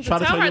position to Try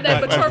to tell tell her you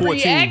that, back but at your 14.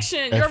 reaction,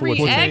 At your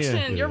 14, reaction,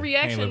 yeah. your Ain't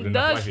reaction lived enough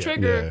does life yet.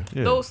 trigger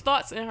Yeah. those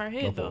thoughts in her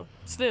head, though.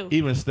 Still,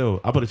 even still,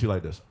 I'll put it to you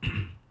like this.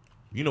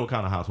 You know what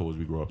kind of households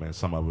we grew up in,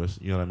 some of us,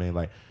 you know what I mean?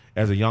 Like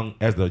as the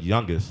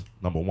youngest,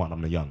 number one,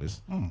 I'm the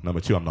youngest. Number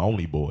two, I'm the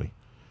only boy.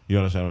 You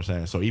understand what I'm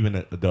saying? So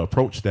even the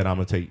approach that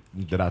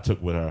I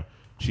took with her,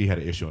 she had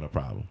an issue and a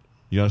problem.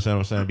 You understand what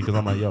I'm saying? Because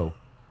I'm like, yo,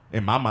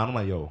 in my mind, I'm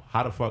like, yo,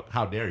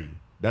 how dare you?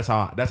 That's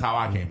how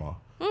I came off.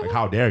 Like,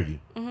 how dare you?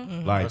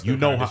 Like, That's you still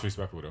know kinda how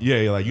disrespectful, though.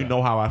 Yeah, like you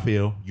know how I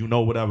feel. You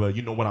know whatever.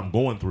 You know what I'm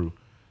going through,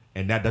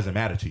 and that doesn't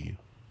matter to you.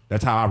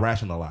 That's how I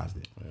rationalized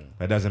it.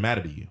 That doesn't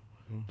matter to you.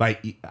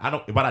 Like I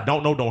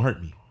don't know don't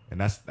hurt me,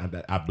 and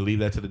I believe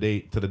that to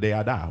the day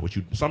I die. Which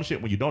some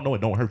shit when you don't know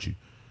it don't hurt you,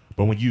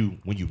 but when you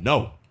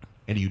know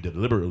and you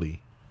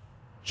deliberately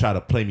try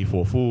to play me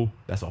for a fool,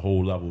 that's a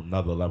whole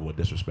another level of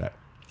disrespect.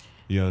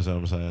 You know what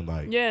I'm saying?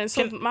 Like Yeah, and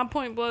so my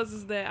point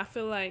is that I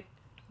feel like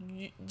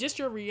just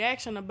your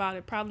reaction about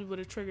it probably would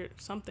have triggered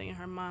something in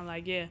her mind,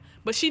 like, yeah.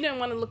 But she didn't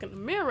want to look in the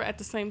mirror at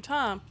the same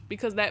time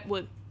because that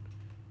would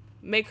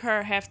make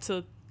her have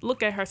to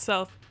look at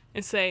herself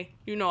and say,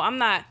 you know, I'm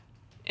not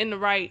in the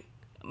right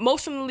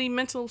emotionally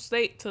mental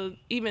state to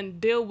even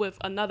deal with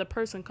another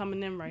person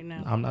coming in right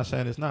now. I'm not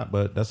saying it's not,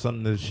 but that's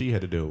something that she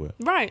had to deal with.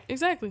 Right,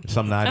 exactly.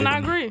 Something I and I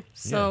didn't- agree.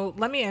 So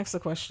let me ask the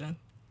question.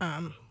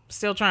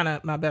 Still trying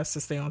my best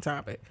to stay on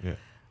topic.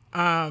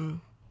 Yeah.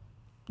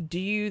 Do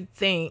you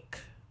think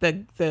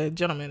the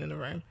gentleman in the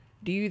room?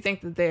 Do you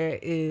think that there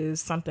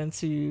is something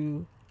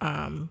to?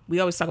 We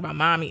always talk about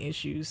mommy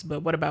issues,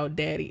 but what about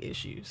daddy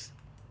issues?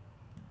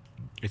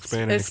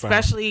 Expand and expound.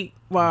 Especially,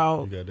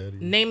 well, You got daddy?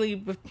 namely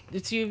with the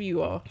two of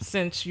you all,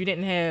 since you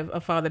didn't have a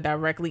father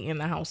directly in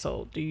the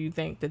household, do you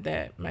think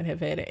that might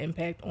have had an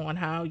impact on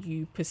how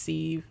you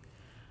perceive?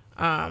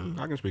 I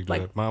can speak to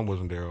like- that. Mine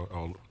wasn't there.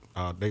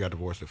 They got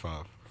divorced at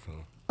 5. So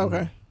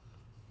Okay.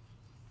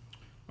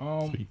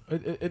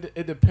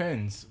 It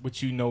depends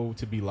what you know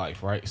to be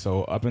life, right?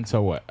 So up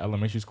until what,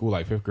 elementary school,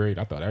 like 5th grade,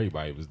 I thought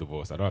everybody was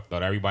divorced. I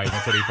thought everybody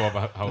went to their father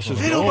house.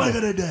 Ain't nobody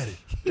got a daddy.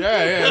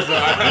 Yeah. So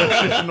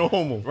I, It's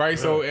normal. right.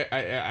 So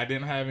I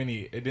didn't have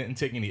any. It didn't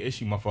take any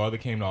issue. My father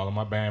came to all of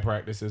my band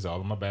practices,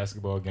 all of my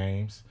basketball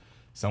games.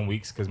 Some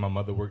weeks, because my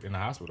mother worked in the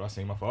hospital, I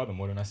seen my father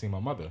more than I seen my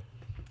mother.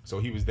 So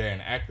he was there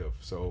and active.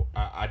 So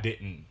I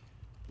didn't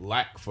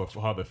lack for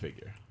father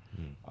figure.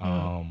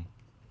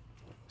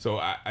 So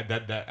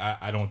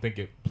I don't think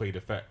it played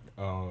effect.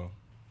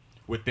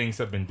 Would things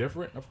have been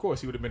different? Of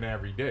course, he would have been there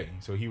every day.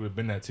 So he would have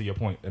been there, to your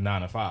point, the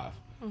 9 to 5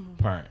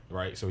 parent,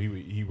 right? So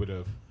he would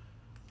have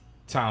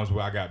times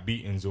where I got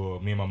beatings or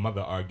me and my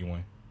mother arguing.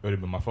 It would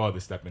have been my father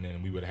stepping in,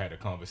 and we would have had a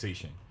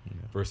conversation.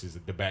 Versus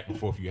the back and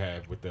forth you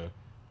have with the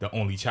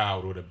only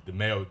child or the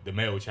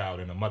male child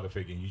and the mother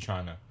figure, and you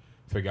trying to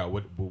figure out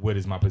what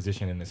is my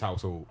position in this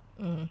household.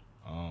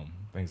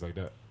 Things like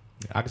that.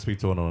 I can speak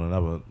to it on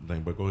another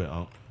thing, but go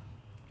ahead.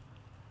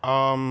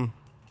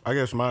 I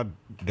guess my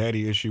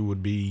daddy issue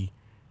would be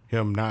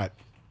him not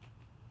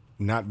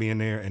being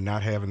there and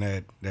not having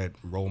that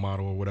role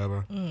model or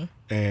whatever.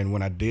 And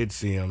when I did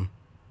see him,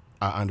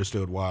 I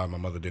understood why my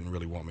mother didn't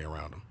really want me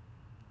around him.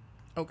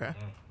 Okay.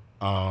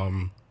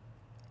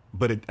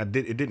 But it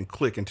didn't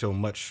click until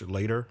much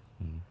later.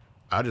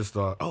 I just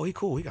thought, oh, he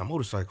cool. He got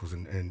motorcycles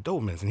and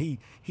Dobermans, and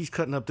he's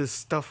cutting up this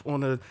stuff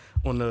on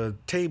the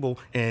table,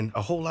 and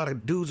a whole lot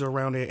of dudes are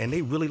around there, and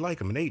they really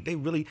like him, and they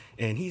really,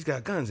 and he's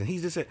got guns, and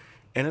he's this,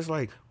 and it's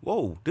like,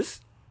 whoa,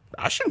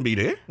 I shouldn't be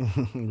there.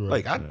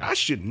 Like I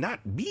should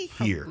not be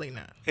here. Probably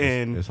not.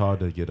 And It's hard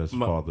to get us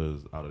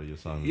fathers out of your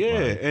son's yeah,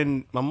 life.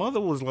 and my mother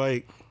was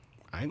like,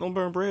 I ain't gonna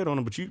burn bread on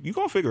him, but you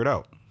gonna figure it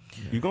out.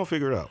 You gonna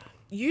figure it out.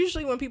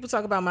 Usually when people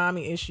talk about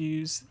mommy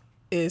issues,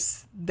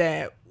 it's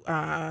that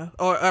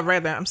or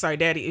rather, I'm sorry,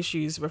 daddy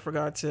issues with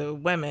regard to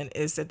women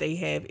is that they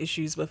have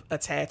issues with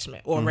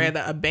attachment or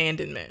rather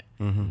abandonment.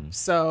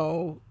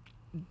 So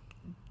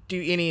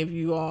do any of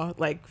you all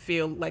like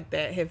feel like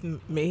that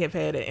may have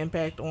had an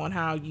impact on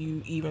how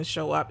you even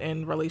show up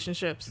in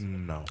relationships?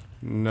 No.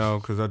 No,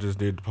 because I just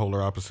did the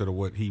polar opposite of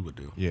what he would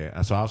do. Yeah,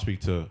 and so I'll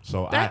speak to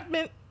That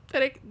meant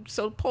that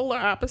so polar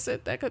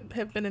opposite, that could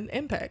have been an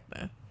impact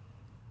then.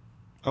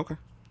 Okay.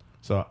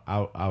 So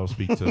I'll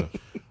speak to.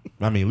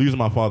 I mean, losing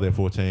my father at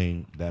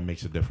 14, that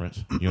makes a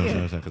difference. You know what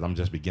I'm saying? Because I'm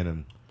just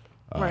beginning,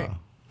 Right.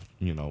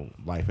 You know,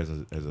 life as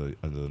a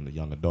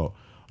young adult.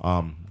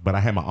 But I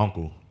had my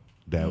uncle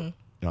that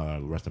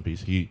rest in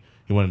peace. He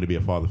wanted to be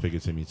a father figure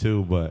to me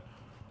too, but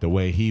the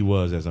way he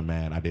was as a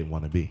man, I didn't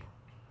want to be,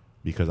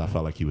 because I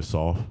felt like he was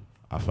soft.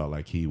 I felt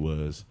like he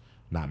was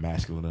not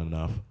masculine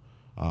enough.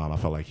 I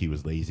felt like he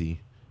was lazy.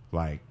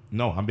 Like,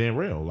 no, I'm being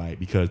real. Like,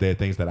 because there are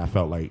things that I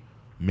felt like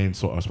men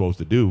are supposed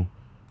to do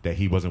that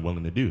he wasn't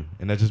willing to do,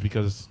 and that's just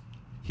because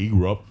he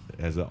grew up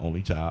as an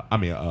only child. I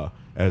mean,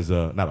 as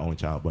a not an only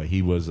child, but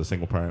he was a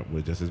single parent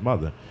with just his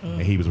mother,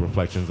 and he was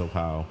reflections of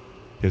how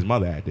his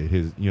mother acted.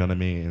 You know what I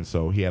mean? And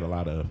so he had a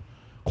lot of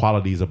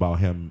qualities about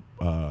him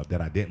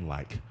that I didn't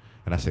like,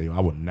 and I say I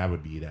would never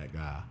be that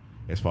guy.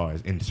 As far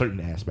as in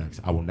certain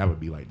aspects, I will never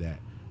be like that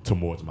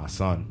towards my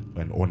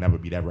son, or never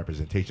be that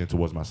representation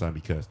towards my son,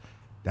 because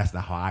that's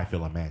not how I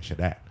feel a man should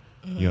act.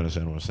 You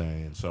understand what I'm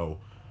saying? So,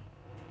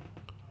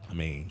 I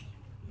mean,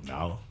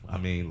 no, I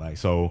mean, like,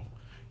 so,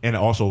 and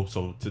also,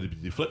 so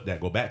to flip that,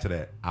 go back to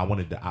that, I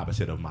wanted the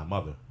opposite of my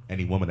mother.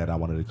 Any woman that I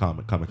wanted to come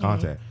in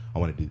contact, I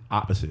wanted the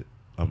opposite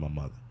of my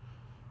mother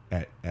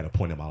at a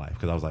point in my life,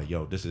 because I was like,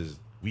 yo, this is,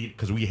 we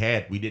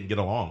didn't get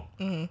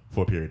along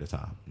for a period of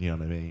time. You know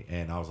what I mean?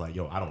 And I was like,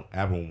 yo, I don't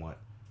ever want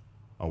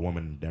a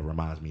woman that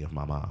reminds me of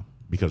my mom,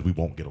 because we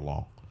won't get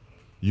along.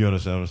 You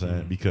understand what I'm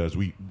saying? Because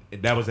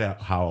that was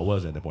how I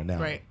was at that point. Now,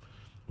 Right.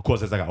 Of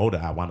course, as I got older,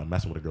 I wound up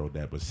messing with a girl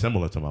that was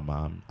similar to my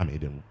mom. I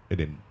mean, it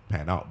didn't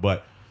pan out.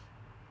 But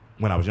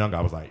when I was younger,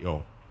 I was like,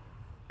 yo,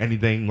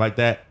 anything like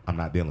that, I'm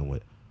not dealing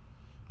with.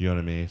 You know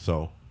what I mean?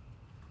 So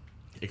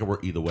it could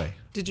work either way.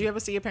 Did you ever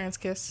see your parents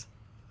kiss?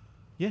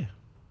 Yeah.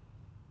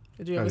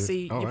 Did you ever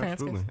see your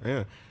parents absolutely.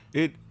 kiss?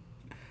 Yeah.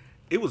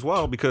 It was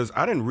wild because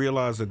I didn't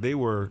realize that they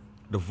were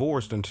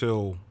divorced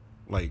until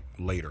like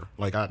later.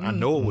 Like I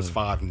know it was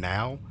 5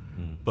 now,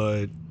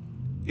 but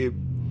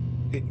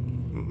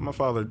my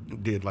father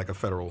did like a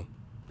federal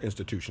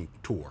institution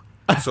tour.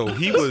 So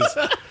he was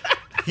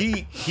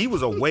he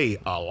was away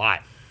a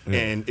lot.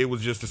 And it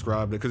was just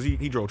described because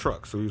he drove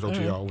trucks, so he was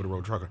OTR with a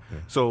road trucker.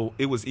 So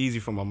it was easy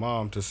for my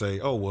mom to say,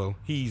 "Oh well,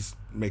 he's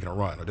making a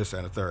run," or this, that,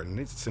 and the third, and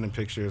he's sending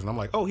pictures, and I'm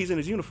like, "Oh, he's in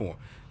his uniform."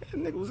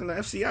 And nigga was in the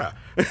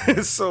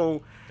FCI.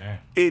 So Damn.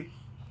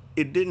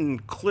 it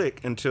didn't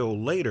click until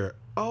later.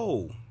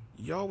 Oh,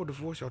 y'all were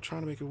divorced. Y'all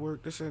trying to make it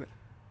work. This and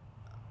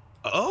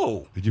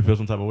oh, Did you feel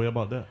some type of way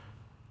about that?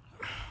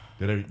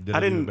 Did it I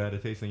leave didn't- a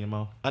bad taste in your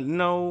mouth?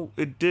 no,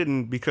 it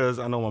didn't because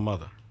I know my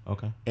mother,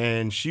 Okay.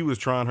 and she was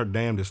trying her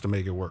damnedest to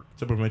make it work.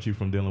 To prevent you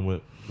from dealing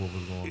with what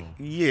was going on.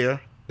 Yeah,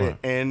 Right.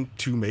 and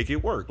to make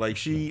it work, like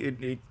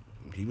he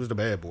was the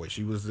bad boy.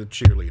 She was the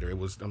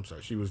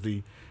cheerleader. She was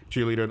the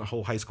cheerleader and the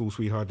whole high school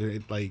sweetheart.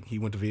 Like he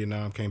went to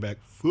Vietnam, came back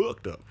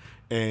fucked up,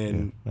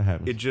 and Yeah, that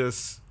happens. it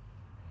just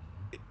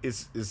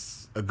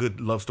it's a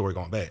good love story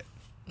gone bad.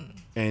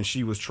 And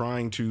she was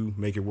trying to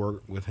make it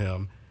work with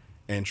him,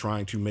 and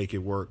trying to make it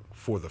work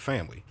for the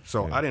family.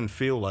 So Yeah. I didn't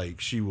feel like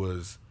she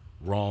was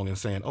wrong in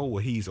saying, "Oh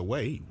well, he's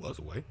away. He was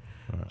away."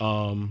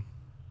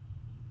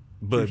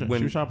 But She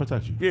when was trying to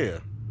protect you. yeah,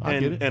 I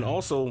and get it. and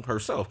also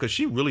herself because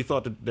she really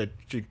thought that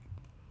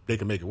they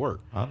could make it work,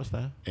 I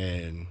understand.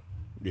 and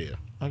yeah,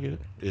 I get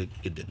it.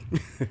 it didn't.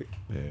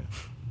 Yeah.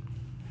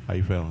 How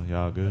you feeling?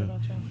 Y'all good?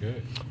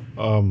 Good.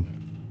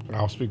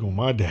 I'll speak on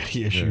my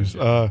daddy issues.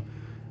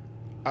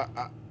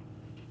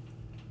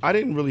 I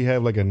didn't really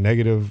have like a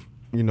negative,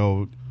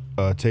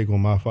 take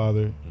on my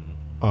father.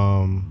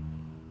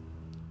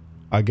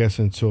 I guess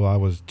until I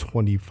was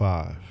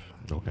 25,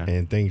 Okay.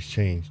 and things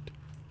changed.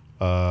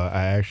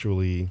 I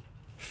actually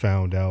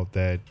found out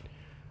that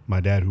my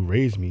dad who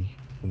raised me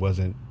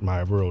wasn't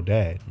my real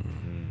dad,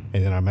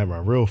 and then I met my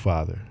real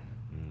father.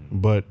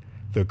 But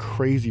the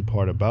crazy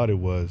part about it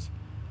was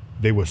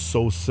they were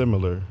so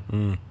similar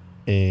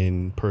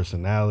in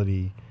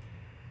personality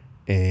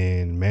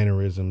and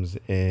mannerisms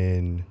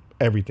and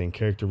everything,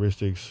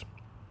 characteristics.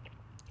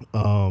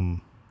 A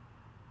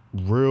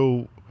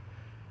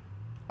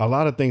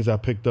lot of things I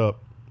picked up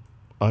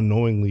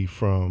unknowingly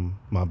from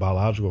my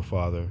biological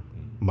father.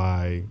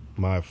 My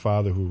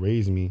father who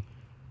raised me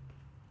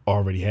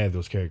already had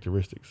those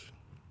characteristics.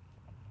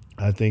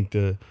 I think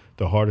the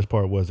hardest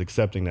part was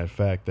accepting that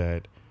fact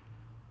that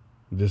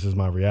this is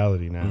my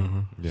reality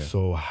now. Yeah.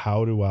 So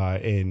how do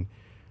I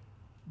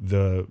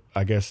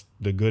I guess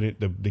the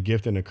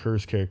gift and the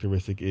curse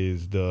characteristic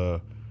is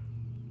the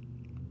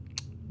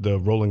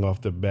rolling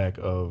off the back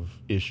of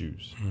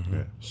issues.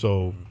 Yeah.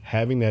 So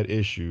having that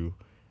issue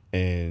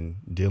and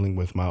dealing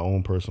with my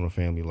own personal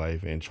family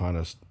life and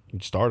trying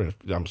to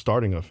I'm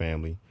starting a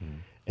family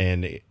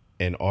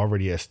and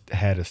already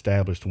had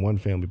established one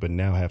family, but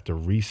now have to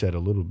reset a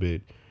little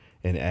bit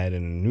and add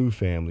in a new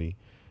family.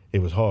 It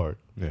was hard.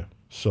 Yeah.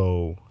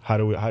 So how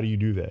do you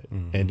do that?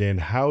 And then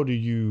how do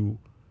you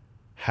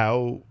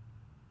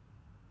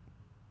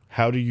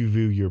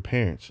view your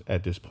parents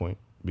at this point?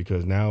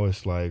 Because now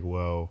it's like,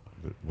 well,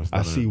 What's I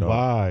done in see the dark.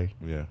 why.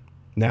 Yeah.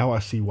 Now I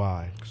see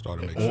why.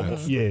 Started to make On-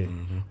 sense. yeah.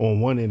 On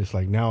one end, it's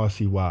like, now I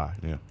see why.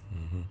 Yeah.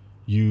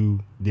 You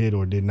did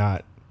or did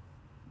not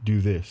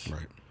do this.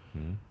 Right.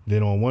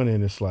 Then on one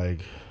end, it's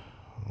like,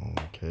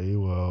 okay,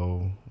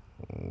 well,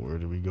 where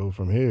do we go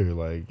from here?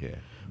 Like, Yeah.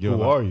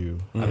 who are you?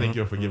 I think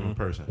you're a forgiving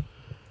person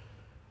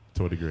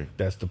to a degree.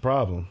 That's the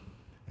problem.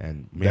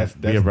 And That's- we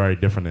are that's- very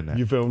different in that.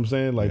 You feel what I'm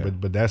saying? Like, Yeah.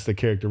 but that's the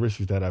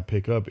characteristics that I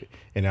pick up.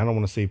 And I don't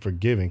want to say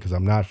forgiving because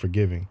I'm not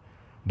forgiving,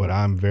 but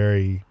I'm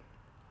very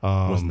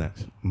What's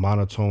next?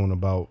 monotone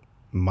about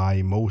my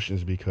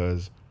emotions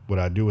because what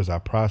I do is I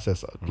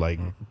process like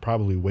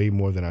probably way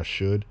more than I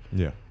should.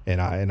 Yeah. And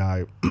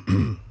I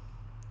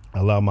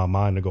allow my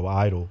mind to go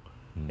idle,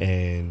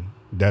 and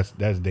that's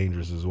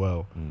dangerous as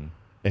well.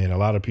 And a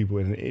lot of people,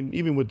 and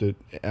even with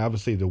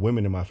obviously the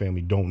women in my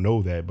family don't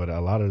know that, but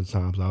a lot of the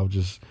times I'll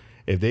just,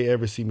 if they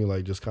ever see me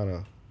like just kind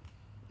of,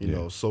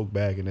 Yeah. soak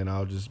back, and then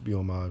I'll just be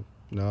on my,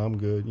 no, I'm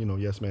good,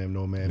 yes ma'am,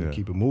 no ma'am, Yeah. and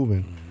keep it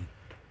moving.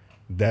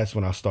 That's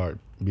when I start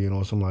being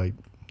on some like,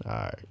 all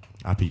right,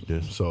 I peeped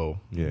this. so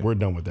Yeah. we're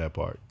done with that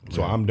part.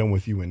 So Right. I'm done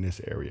with you in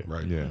this area.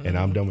 Right. Yeah. And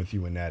I'm done with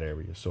you in that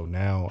area. So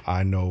now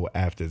I know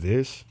after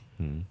this,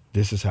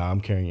 this is how I'm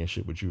carrying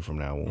shit with you from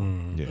now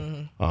on.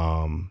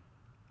 Yeah.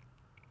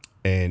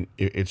 And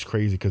it's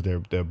crazy because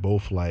they're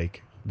both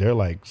like, they're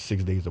like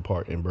 6 days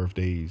apart in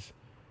birthdays.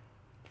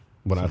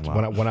 When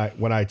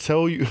I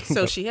tell you,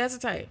 So she has a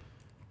type.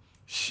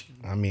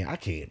 I mean, I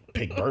can't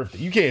pick birthday.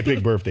 You can't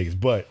pick birthdays,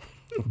 but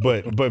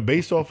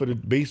based off of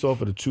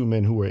the two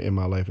men who are in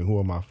my life and who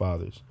are my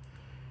fathers,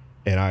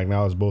 and I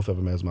acknowledge both of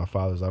them as my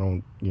fathers. I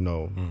don't,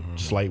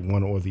 slight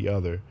one or the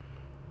other.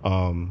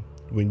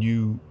 When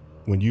you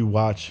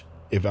watch,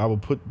 if I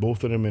would put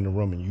both of them in a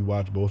room and you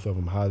watch both of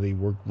them how they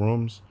work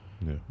rooms,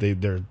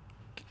 they're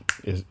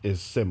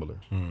is similar.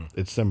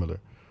 It's similar.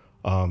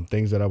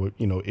 Things that I would,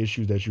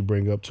 issues that you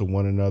bring up to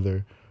one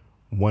another.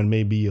 One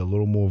may be a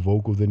little more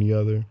vocal than the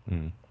other,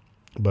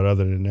 but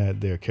other than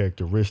that, their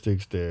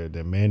characteristics, their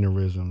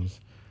mannerisms,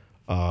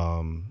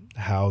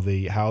 how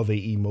they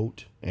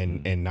emote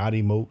and not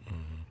emote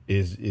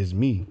is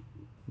me.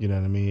 You know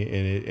what I mean?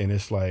 And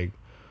it's like,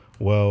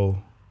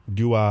 well,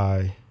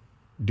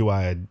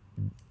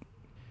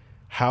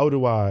 how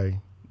do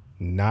I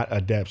not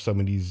adapt some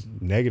of these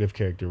negative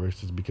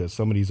characteristics, because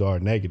some of these are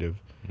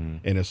negative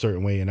in a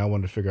certain way, and I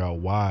want to figure out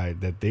why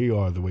that they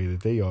are the way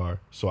that they are,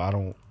 so I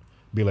don't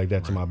be like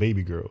that to my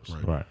baby girls.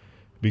 Right.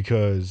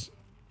 Because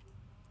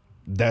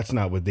that's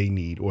not what they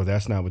need, or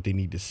that's not what they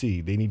need to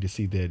see. They need to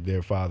see that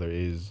their father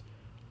is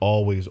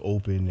always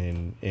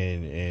open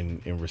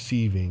and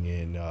receiving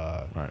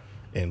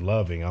and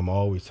loving. I'm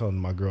always telling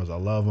my girls I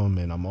love them,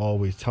 and I'm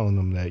always telling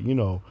them that,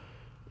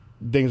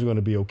 things are going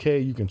to be okay.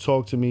 You can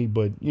talk to me,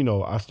 but,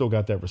 I still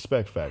got that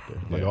respect factor.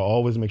 Like, I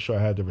always make sure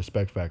I have the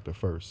respect factor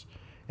first.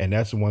 And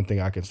that's the one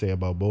thing I can say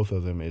about both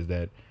of them, is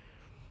that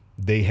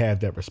they have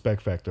that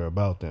respect factor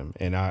about them.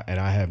 And I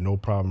have no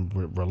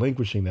problem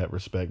relinquishing that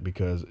respect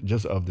because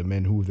just of the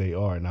men who they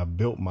are. And I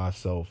built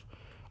myself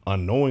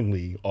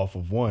unknowingly off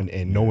of one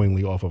and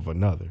knowingly off of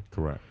another.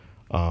 Correct.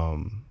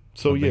 So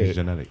Some things yeah.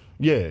 genetic.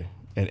 Yeah.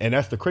 And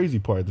that's the crazy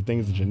part. The thing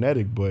is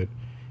genetic, but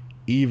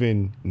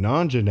even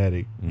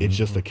non-genetic, it's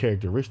just a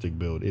characteristic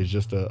build. It's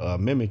just a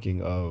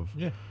mimicking of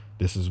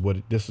this is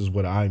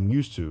what I'm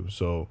used to.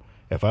 So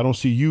if I don't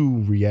see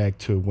you react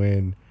to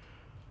when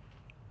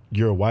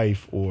your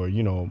wife or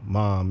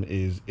mom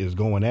is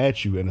going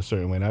at you in a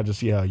certain way, and I just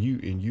see how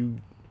you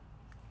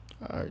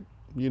all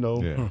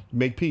right,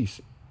 make peace.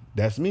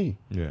 That's me.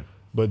 Yeah.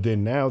 But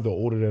then now, the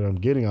older that I'm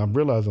getting, I'm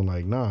realizing,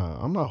 like,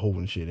 nah, I'm not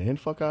holding shit in.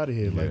 Fuck out of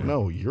here. Like,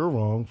 no, you're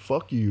wrong.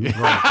 Fuck you.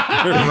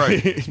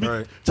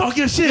 Right. Talk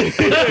your shit.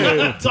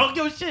 Talk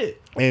your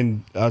shit.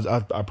 And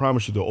I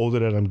promise you, the older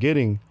that I'm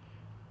getting,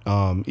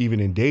 even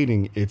in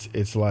dating,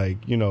 it's like,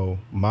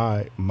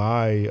 my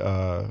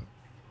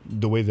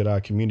the way that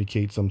I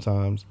communicate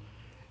sometimes,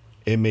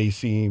 it may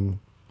seem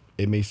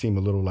a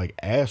little like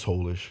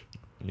asshole-ish.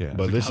 Yeah.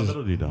 But this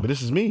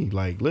is me.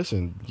 Like,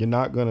 listen, you're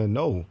not gonna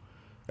know.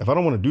 If I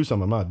don't want to do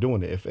something, I'm not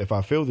doing it. If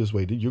I feel this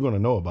way, you're gonna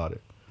know about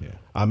it. Yeah.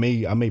 I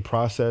may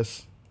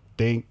process,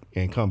 think,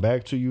 and come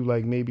back to you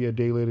like maybe a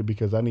day later,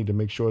 because I need to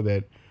make sure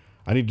that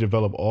I need to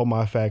develop all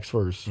my facts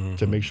first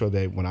to make sure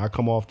that when I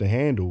come off the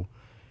handle,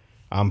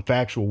 I'm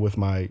factual with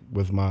my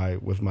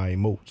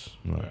emotes.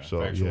 Right. So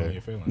Factual yeah, in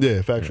your feelings.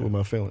 yeah, factual with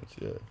my feelings.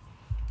 Yeah.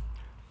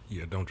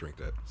 Yeah, don't drink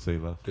that. Say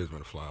less. There's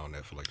been a fly on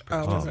that for like the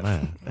past Oh, Oh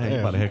man. Hey, you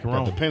about to heck Got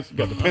wrong. the Pence drink.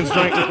 Got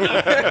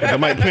the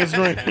Mike Pence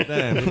drink.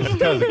 Damn, his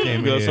cousin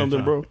came You in got something,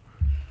 here bro? You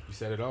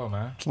said it all,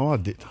 man. Oh, I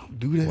did. Don't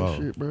do that Whoa.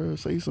 shit, bro.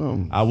 Say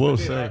something. I will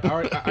Yeah, say.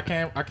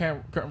 I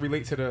couldn't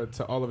relate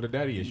to all of the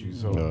daddy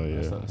issues. So Oh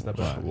yeah. step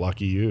back.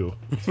 Lucky you.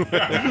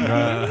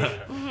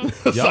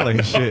 Y'all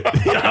ain't shit.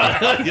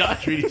 y'all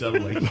treat each other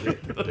like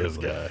shit. This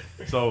guy.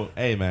 So,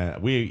 hey,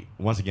 man, we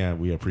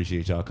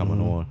appreciate y'all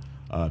coming on,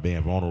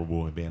 being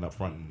vulnerable and being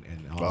upfront and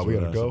honest we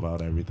with gotta us go.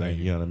 about everything.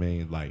 You know what I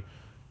mean? Like,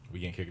 We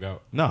getting kicked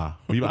out. nah.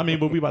 But we about to, We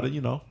gotta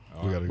about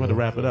to go.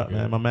 wrap it up,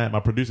 man. My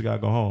producer got to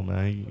go home,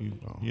 man.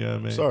 You know what I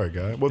mean? Sorry,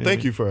 guy. Well,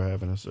 thank you for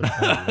having us, sir.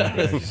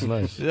 It's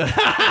nice.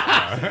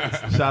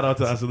 Shout out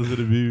to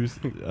Unsolicited Views.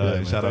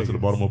 man, Shout out thank to the you.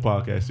 Baltimore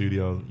Podcast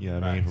Studio. You know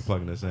what I mean, for Thanks.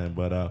 plugging us in.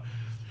 But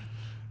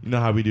you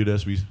know how we do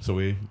this. We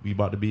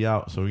about to be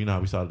out. So you know how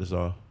we started this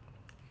off.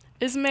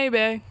 It's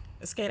Maybach.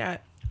 Skate out.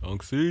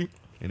 Unc C.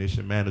 And it's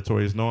your man,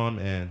 Notorious Norm,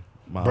 and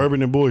my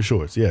Bourbon and boy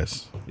shorts.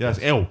 Yes. Yes.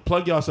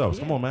 Plug yourselves.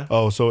 Come on, man.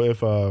 Oh, so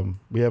if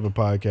we have a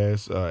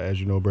podcast, as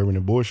you know, Bourbon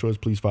and Boy Shorts,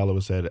 please follow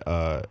us at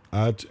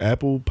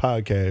Apple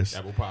Podcasts.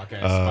 Apple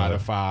Podcast,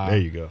 Spotify. There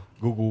you go.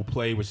 Google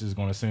Play, which is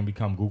going to soon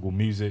become Google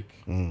Music.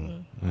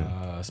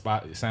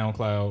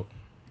 SoundCloud,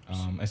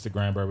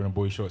 Instagram, Bourbon and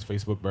Boy Shorts,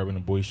 Facebook, Bourbon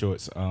and Boy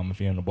Shorts.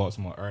 If you're in the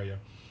Baltimore area,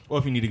 or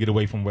if you need to get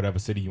away from whatever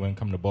city you're in,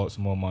 come to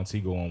Baltimore,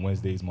 Montego on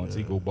Wednesdays,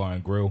 Montego Bar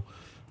and Grill.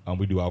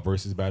 We do our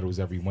versus battles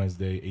every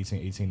Wednesday,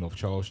 1818 North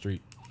Charles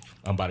Street.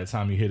 By the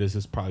time you hear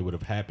this probably would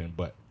have happened,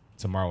 but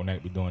tomorrow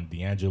night we're doing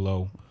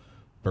D'Angelo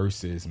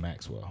versus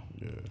Maxwell.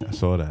 I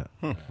saw that.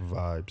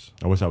 Vibes.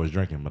 I wish I was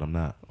drinking, but I'm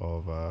not.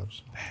 All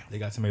vibes. They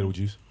got tomato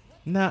juice.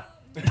 Nah.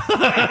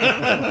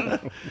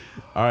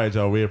 All right,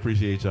 y'all. We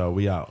appreciate y'all.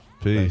 We out.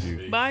 Peace.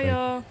 Bye,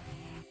 y'all.